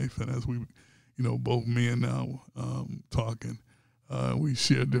his life, and as we, both men now talking, we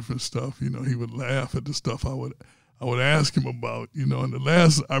share different stuff. He would laugh at the stuff I would ask him about, and I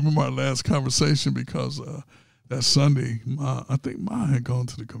remember our last conversation because that Sunday, I think Ma had gone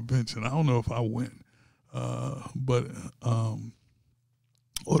to the convention. I don't know if I went, or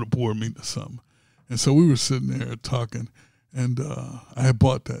the board meeting or something. And so we were sitting there talking, and I had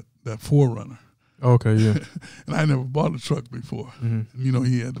bought that Forerunner. Okay, yeah. And I never bought a truck before. Mm-hmm. And,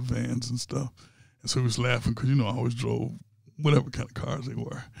 he had the vans and stuff. And so he was laughing because, I always drove whatever kind of cars they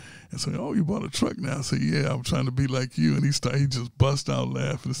were. And so, "Oh, you bought a truck now?" I said, "Yeah, I'm trying to be like you." And he just bust out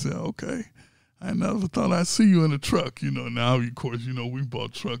laughing and said, "Okay, I never thought I'd see you in a truck." Now, of course, we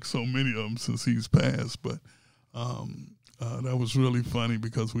bought trucks, so many of them since he's passed. But that was really funny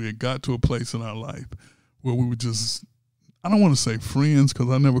because we had got to a place in our life where we were just, I don't want to say friends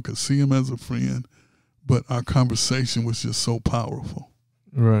because I never could see him as a friend, but our conversation was just so powerful.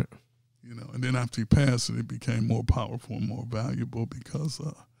 Right. And then after he passed, it became more powerful and more valuable because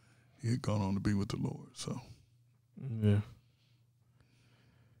he had gone on to be with the Lord. So, yeah.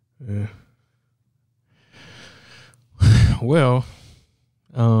 Well,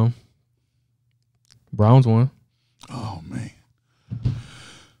 Browns won. Oh man.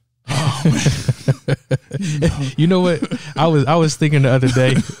 You know what? I was thinking the other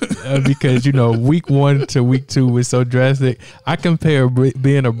day because week 1 to week 2 was so drastic. I compare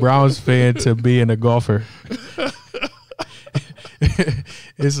being a Browns fan to being a golfer.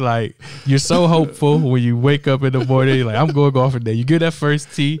 It's like you're so hopeful when you wake up in the morning. You're like, "I'm going golfing today." You get that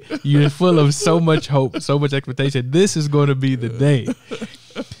first tee. You're full of so much hope, so much expectation. This is going to be the day.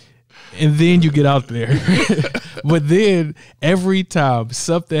 And then you get out there. But then every time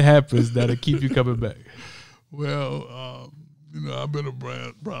something happens that'll keep you coming back. Well, I've been a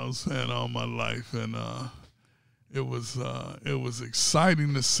Browns fan all my life, and it was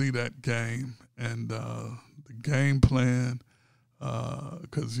exciting to see that game and the game plan.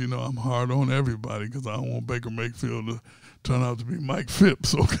 Because I'm hard on everybody because I don't want Baker Mayfield to turn out to be Mike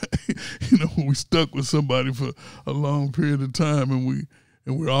Phipps. Okay, we stuck with somebody for a long period of time, and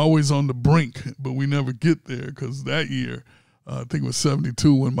we're always on the brink, but we never get there because that year, I think it was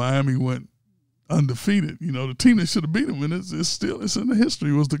 72 when Miami went undefeated. The team that should have beat them, and it's in the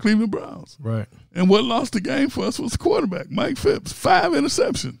history, was the Cleveland Browns. Right. And what lost the game for us was the quarterback, Mike Phipps, 5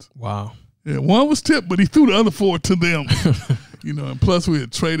 interceptions. Wow. Yeah, one was tipped, but he threw the other 4 to them. And plus we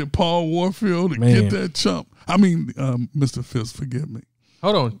had traded Paul Warfield to get that chump. I mean, Mr. Phipps, forgive me.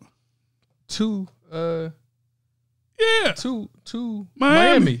 Hold on. Two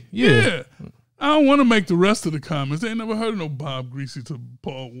Miami. Yeah. I don't want to make the rest of the comments. They ain't never heard of no Bob Greasy till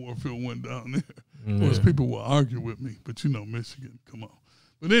Paul Warfield went down there. Of course, people will argue with me, but Michigan, come on.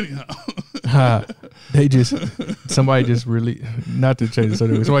 But anyhow. Somebody just released, not to change the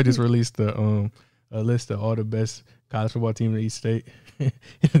subject, somebody just released a list of all the best college football teams in each state.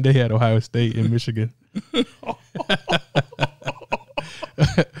 They had Ohio State and Michigan.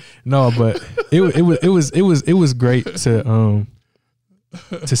 No, but it was great to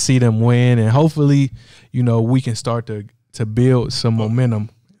see them win, and hopefully, we can start to build some momentum.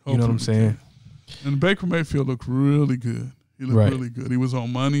 You know what I'm saying? And Baker Mayfield looked really good. He looked really good. He was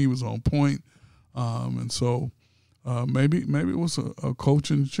on money. He was on point. And so maybe it was a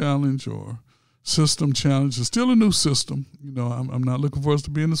coaching challenge or system challenge. It's still a new system. I'm not looking for us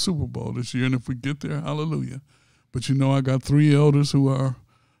to be in the Super Bowl this year, and if we get there, hallelujah. But I got 3 elders who are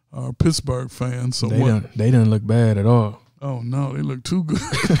Pittsburgh fans. So they didn't look bad at all. Oh no, they look too good.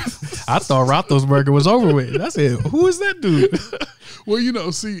 I thought Roethlisberger was over with. I said, who is that dude? Well, you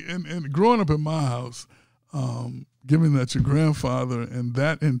know, see, and growing up in my house, given that your grandfather and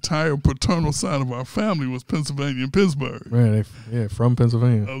that entire paternal side of our family was Pennsylvania and Pittsburgh. Man, from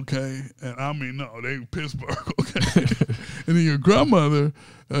Pennsylvania. Okay, and I mean, no, they Pittsburgh. Okay, and then your grandmother,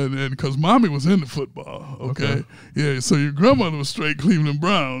 and because mommy was into football. Okay, yeah, so your grandmother was straight Cleveland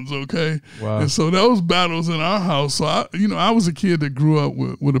Browns. Okay, Wow. and so those battles in our house. So I was a kid that grew up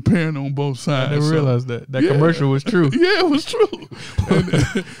with a parent on both sides. I never realized that commercial was true. Yeah, it was true.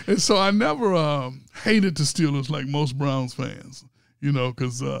 and so I never hated the Steelers like most Browns fans, you know,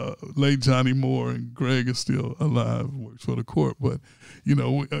 because late Johnny Moore and Greg is still alive, works for the court. But, you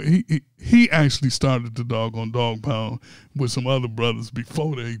know, he actually started the doggone dog pound with some other brothers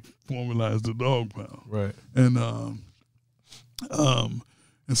before they formalized the dog pound. Right. And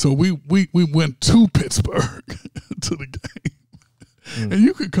so we went to Pittsburgh to the game. And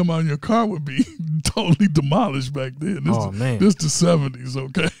you could come out, your car would be totally demolished back then. This the 70s,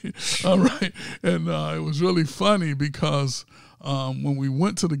 okay? All right. And it was really funny because when we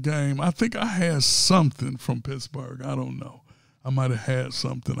went to the game, I think I had something from Pittsburgh. I don't know. I might have had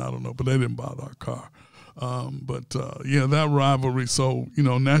something. I don't know. But they didn't bother our car. Yeah, that rivalry. So, you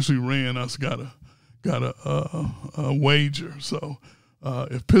know, Naturally Ran us got a wager. So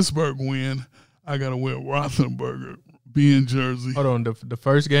if Pittsburgh win, I got to wear Rothenberger being jersey. Hold on, the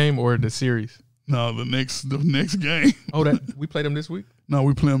first game or the series? No, the next game. Oh, we played them this week? No,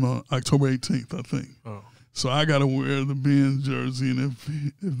 we play them on October 18th, I think. Oh. So I got to wear the Benz jersey, and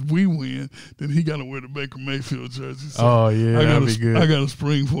if we win, then he got to wear the Baker Mayfield jersey. So oh, yeah, that'd be good. I got to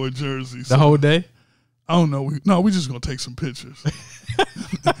spring for a jersey. The whole day? I don't know. We're just going to take some pictures.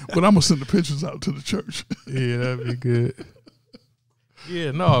 But I'm going to send the pictures out to the church. Yeah, that'd be good.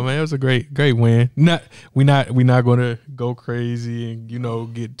 Yeah, no, man, it was a great win. We're not gonna go crazy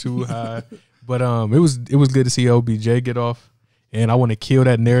and get too high, but it was good to see OBJ get off, and I want to kill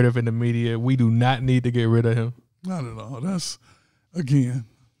that narrative in the media. We do not need to get rid of him. Not at all. That's again,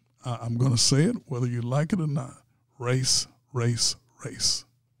 I'm gonna say it whether you like it or not. Race.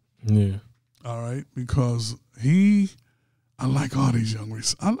 Yeah. All right, because I like all these young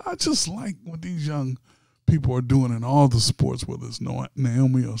races. I just like what these young people are doing in all the sports, whether it's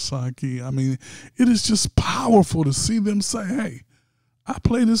Naomi Osaka. I mean, it is just powerful to see them say, hey, I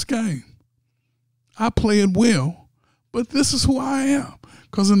play this game. I play it well, but this is who I am.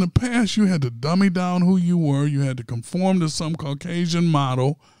 Because in the past, you had to dummy down who you were. You had to conform to some Caucasian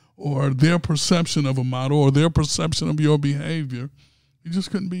model or their perception of a model or their perception of your behavior. You just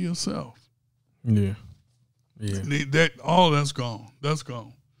couldn't be yourself. Yeah. All that's gone. That's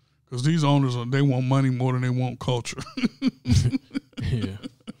gone. Because these owners, they want money more than they want culture. Yeah,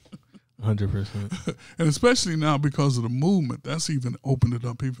 100%. And especially now because of the movement, that's even opened it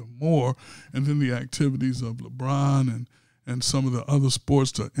up even more. And then the activities of LeBron and some of the other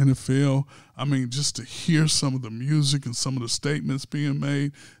sports, the NFL. I mean, just to hear some of the music and some of the statements being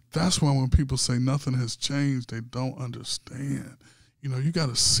made, that's why when people say nothing has changed, they don't understand. You know, you got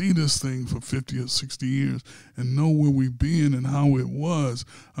to see this thing for 50 or 60 years and know where we've been and how it was.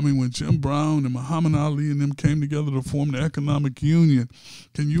 I mean, when Jim Brown and Muhammad Ali and them came together to form the Economic Union,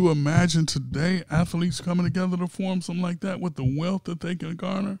 can you imagine today athletes coming together to form something like that with the wealth that they can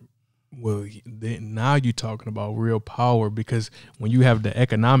garner? Well, now you're talking about real power, because when you have the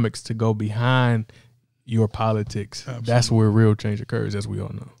economics to go behind your politics, that's where real change occurs, as we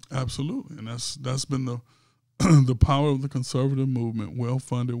all know. Absolutely, and that's been the power of the conservative movement,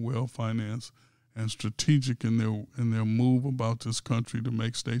 well-funded, well-financed, and strategic in their move about this country to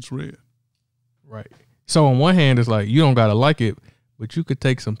make states red. Right. So on one hand, it's like you don't gotta like it, but you could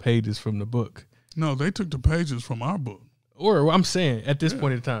take some pages from the book. No, they took the pages from our book. Or I'm saying at this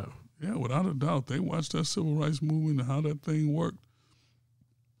point in time. Yeah, without a doubt, they watched that civil rights movement and how that thing worked.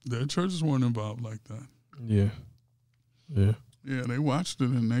 Their churches weren't involved like that. Yeah. Yeah. Yeah, they watched it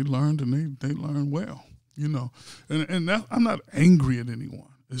and they learned, and they learned well. You know, and that, I'm not angry at anyone.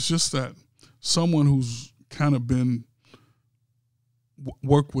 It's just that someone who's kind of been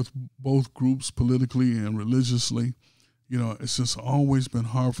worked with both groups politically and religiously, you know, it's just always been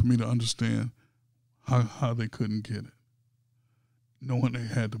hard for me to understand how they couldn't get it, knowing they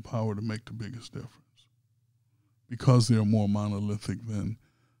had the power to make the biggest difference, because they're more monolithic than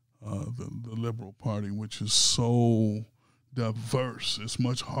the Liberal Party, which is so diverse. It's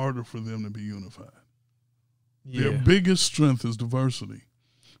much harder for them to be unified. Yeah. Their biggest strength is diversity,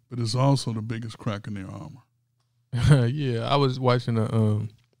 but it's also the biggest crack in their armor. Yeah, I was watching a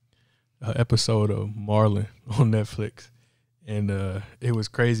episode of Marlon on Netflix, And it was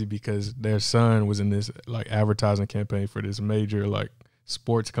crazy because their son was in this like advertising campaign for this major like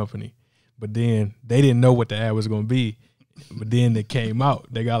sports company. But then they didn't know what the ad was going to be. But then it came out.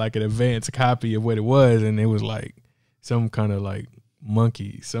 They got like an advanced copy of what it was, and it was like some kind of like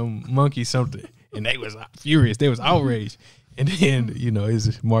monkey something. And they was furious. They was outraged. And then, you know,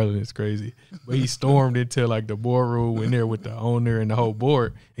 Marlon is crazy. But he stormed into like the boardroom in there with the owner and the whole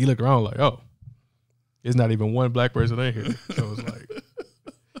board. He looked around like, oh, there's not even one black person in here. So it was like,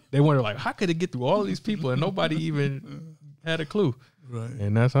 they wondered like, how could it get through all of these people and nobody even had a clue? Right.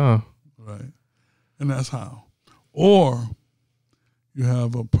 And that's how. Right. And that's how. Or you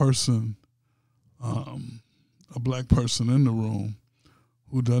have a person, a black person in the room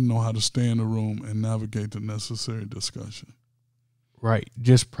who doesn't know how to stay in the room and navigate the necessary discussion. Right.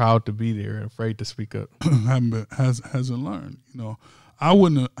 Just proud to be there and afraid to speak up. Hasn't learned. You know, I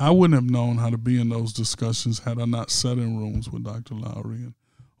wouldn't have known how to be in those discussions had I not sat in rooms with Dr. Lowry and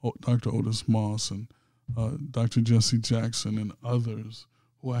Dr. Otis Moss and Dr. Jesse Jackson and others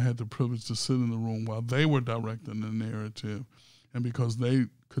who I had the privilege to sit in the room while they were directing the narrative. And because they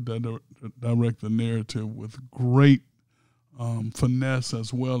could direct the narrative with great finesse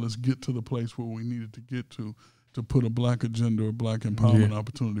as well as get to the place where we needed to get to put a black agenda or black empowerment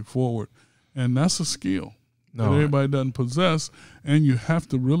opportunity forward. And that's a skill that everybody doesn't possess. And you have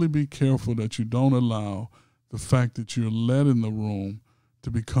to really be careful that you don't allow the fact that you're led in the room to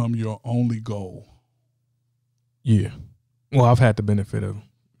become your only goal. Yeah. Well, I've had the benefit of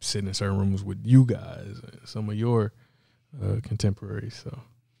sitting in certain rooms with you guys, some of your contemporaries. So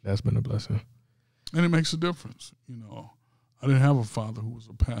that's been a blessing. And it makes a difference. You know, I didn't have a father who was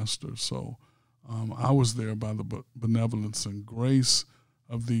a pastor, so I was there by the benevolence and grace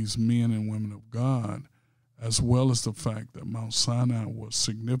of these men and women of God, as well as the fact that Mount Sinai was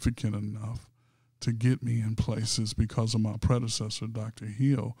significant enough to get me in places because of my predecessor, Dr.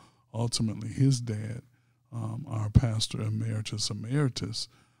 Hill, ultimately his dad, our pastor emeritus,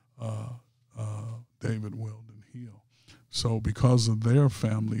 David Weldon Hill. So because of their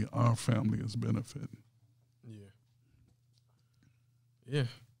family, our family is benefiting. Yeah.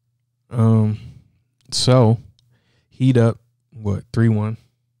 So Heat up, what, 3-1?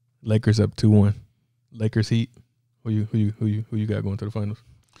 Lakers up 2-1. Lakers Heat. Who you got going to the finals?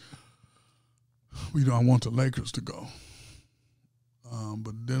 I want the Lakers to go.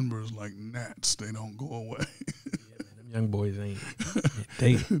 But Denver's like gnats. They don't go away. Yeah, man, them young boys ain't.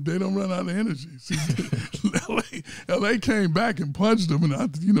 They don't run out of energy. See, LA came back and punched them, and I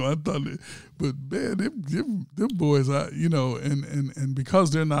thought that, but man, them boys, and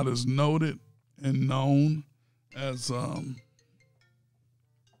because they're not as noted and known as the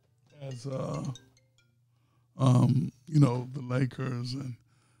Lakers, and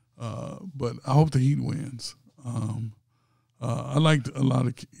but I hope the Heat wins. I liked a lot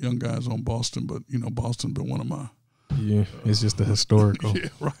of young guys on Boston, but Boston been one of my. Yeah, it's just a historical. Yeah,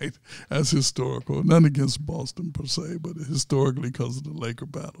 right. That's historical. None against Boston per se, but historically because of the Laker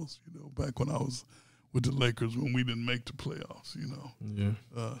battles. Back when I was with the Lakers when we didn't make the playoffs. Yeah.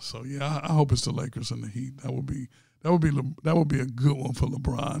 So yeah, I hope it's the Lakers and the Heat. That would be a good one for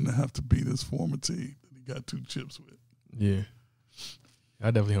LeBron to have to beat his former team that he got 2 chips with. Yeah. I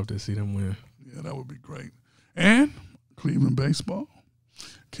definitely hope to see them win. Yeah, that would be great. And Cleveland baseball.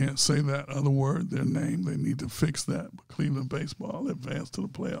 Can't say that other word, their name. They need to fix that. But Cleveland baseball advanced to the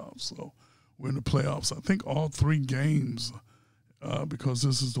playoffs. So we're in the playoffs. I think all 3 games, because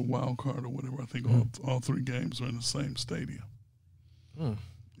this is the wild card or whatever, I think all 3 games are in the same stadium.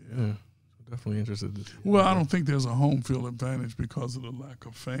 Yeah. Definitely interested. Well, I don't think there's a home field advantage because of the lack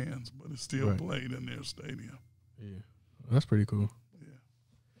of fans, but it's still played in their stadium. Yeah. That's pretty cool.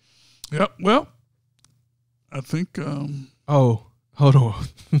 Yeah. Yep. Well, I think. Oh, hold on.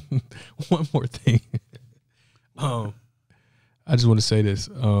 One more thing. I just want to say this.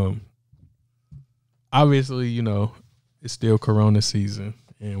 Obviously, it's still Corona season,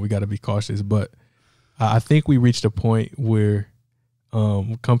 and we got to be cautious. But I think we reached a point where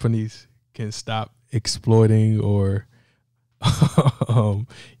companies can stop exploiting or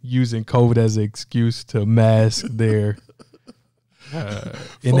using COVID as an excuse to mask their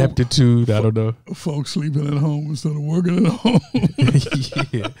ineptitude. I don't know. Folks sleeping at home instead of working at home.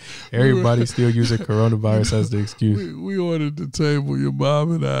 Yeah. Everybody's still using coronavirus as the excuse. We ordered the table, your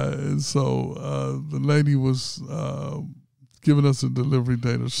mom and I, and so the lady was giving us a delivery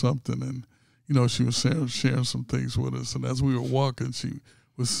date or something, and she was sharing some things with us. And as we were walking,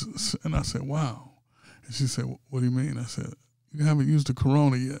 and I said, "Wow," and she said, "What do you mean?" I said, "You haven't used the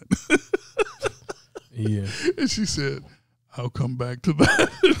Corona yet." Yeah. And she said, "I'll come back to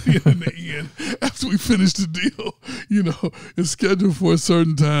that in the end after we finish the deal." it's scheduled for a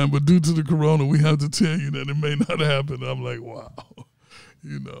certain time, but due to the corona, we have to tell you that it may not happen. I'm like, wow.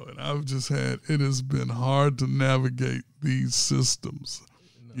 And I've just it has been hard to navigate these systems,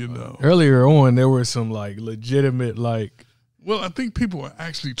 Earlier on, there were some legitimate Well, I think people were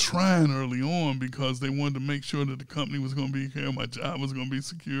actually trying early on because they wanted to make sure that the company was going to be here, my job was going to be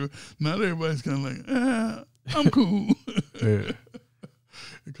secure. Not everybody's kind of like, I'm cool. Yeah.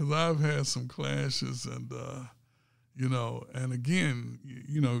 Because I've had some clashes and, and again,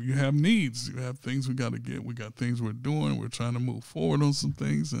 you have needs. You have things we got to get. We got things we're doing. We're trying to move forward on some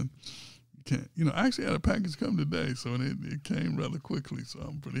things. And you can't, I actually had a package come today, so it came rather quickly. So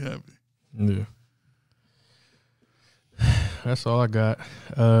I'm pretty happy. Yeah. That's all I got.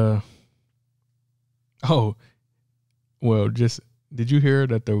 Did you hear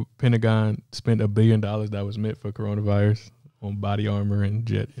that the Pentagon spent $1 billion that was meant for coronavirus on body armor and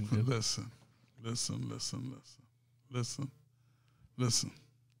jet engines? Listen.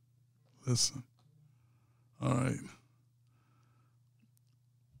 All right.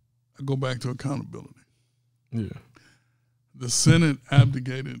 I go back to accountability. Yeah. The Senate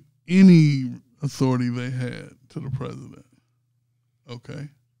abdicated any authority they had to the president. Okay?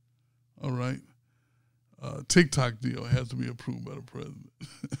 All right? TikTok deal has to be approved by the president.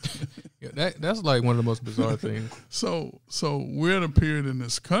 Yeah, that's like one of the most bizarre things. So we're at a period in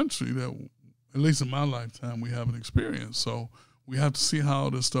this country that, at least in my lifetime, we haven't experienced. So we have to see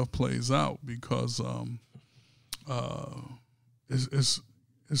how this stuff plays out because it's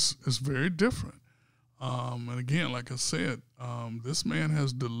very different. And again, like I said, this man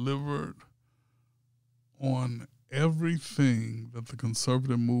has delivered on everything that the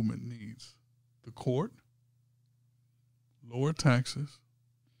conservative movement needs. The court, lower taxes,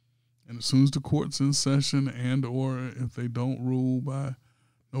 and as soon as the court's in session and or if they don't rule by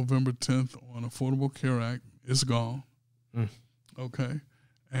November 10th on Affordable Care Act, it's gone. Okay?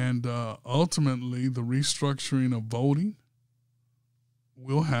 And ultimately, the restructuring of voting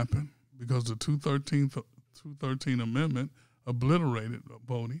will happen because the 213 Amendment obliterated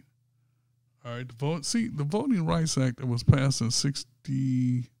voting. All right, the Voting Rights Act that was passed in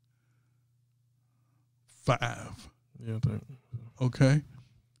 65. Yeah, I think. Okay,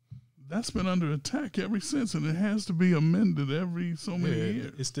 that's been under attack ever since, and it has to be amended every so many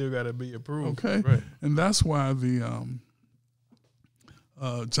years. It still got to be approved. Okay, right. And that's why the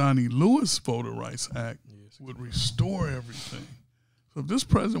Johnny Lewis Voter Rights Act would restore everything. So if this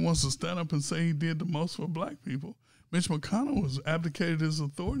president wants to stand up and say he did the most for black people, Mitch McConnell has abdicated his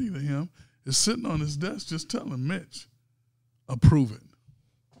authority to him, is sitting on his desk just telling Mitch, approve it.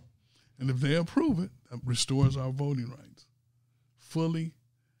 And if they approve it, that restores our voting rights fully,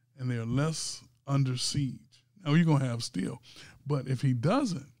 and they're less under siege. Now, you're going to have still. But if he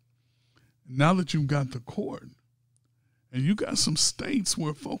doesn't, now that you've got the court, and you got some states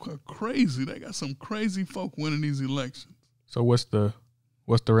where folk are crazy, they got some crazy folk winning these elections. So what's the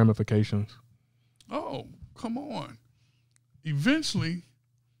ramifications? Oh, come on. Eventually,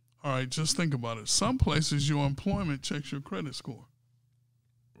 all right, just think about it. Some places your employment checks your credit score.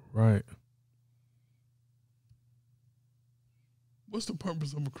 Right. What's the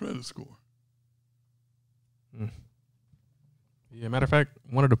purpose of a credit score? Yeah, matter of fact,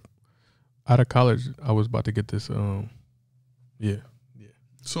 out of college, I was about to get this. Yeah.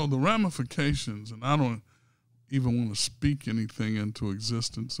 So the ramifications, and I don't even want to speak anything into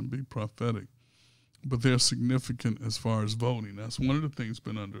existence and be prophetic, but they're significant as far as voting. That's one of the things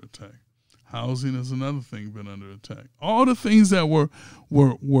been under attack. Housing is another thing been under attack. All the things that were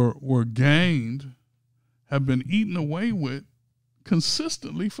gained have been eaten away with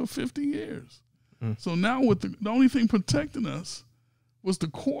consistently for 50 years. So now with the only thing protecting us was the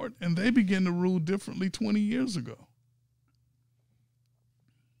court, and they began to rule differently 20 years ago.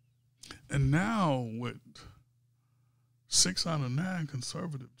 And now with 6 out of 9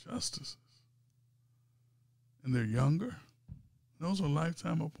 conservative justices, and they're younger, those are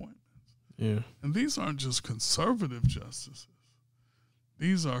lifetime appointments. Yeah. And these aren't just conservative justices.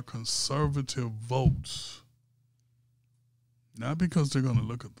 These are conservative votes. Not because they're going to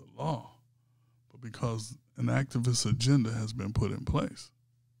look at the law, but because an activist agenda has been put in place.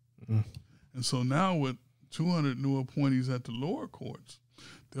 And so now with 200 new appointees at the lower courts,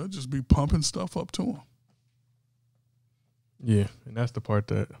 they'll just be pumping stuff up to them. Yeah, and that's the part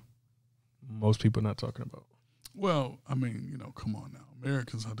that most people are not talking about. Well, I mean, come on now.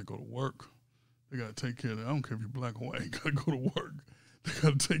 Americans have to go to work. They got to take care of I don't care if you're black or white, got to go to work. They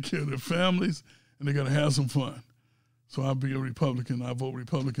got to take care of their families, and they got to have some fun. So I'll be a Republican. I vote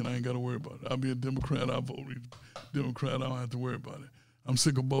Republican. I ain't got to worry about it. I'll be a Democrat. I vote Democrat. I don't have to worry about it. I'm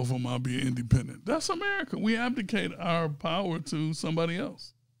sick of both of them. I'll be independent. That's America. We abdicate our power to somebody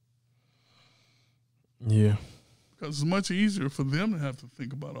else. Yeah. Because it's much easier for them to have to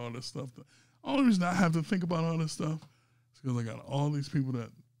think about all this stuff. The only reason I have to think about all this stuff is because I got all these people that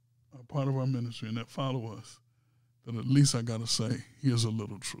are part of our ministry and that follow us, that at least I got to say, here's a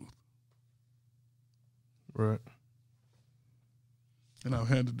little truth. Right. And I've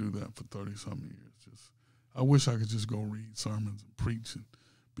had to do that for 30-something years. I wish I could just go read sermons and preach and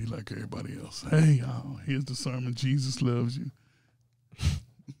be like everybody else. Hey, y'all, here's the sermon. Jesus loves you.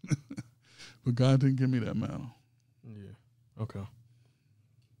 But God didn't give me that mantle. Yeah. Okay.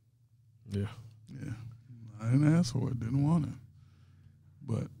 Yeah. Yeah. I didn't ask for it. Didn't want it.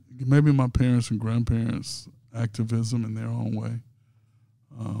 But maybe my parents and grandparents' activism in their own way.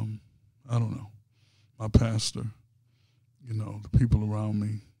 I don't know. My pastor, the people around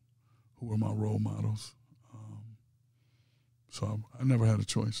me who were my role models. So I never had a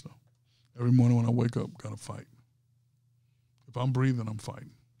choice, though. Every morning when I wake up, got to fight. If I'm breathing, I'm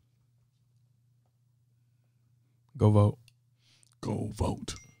fighting. Go vote. Go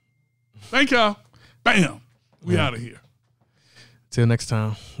vote. Thank y'all. Bam. We out of here. Till next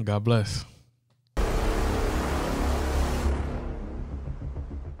time. God bless.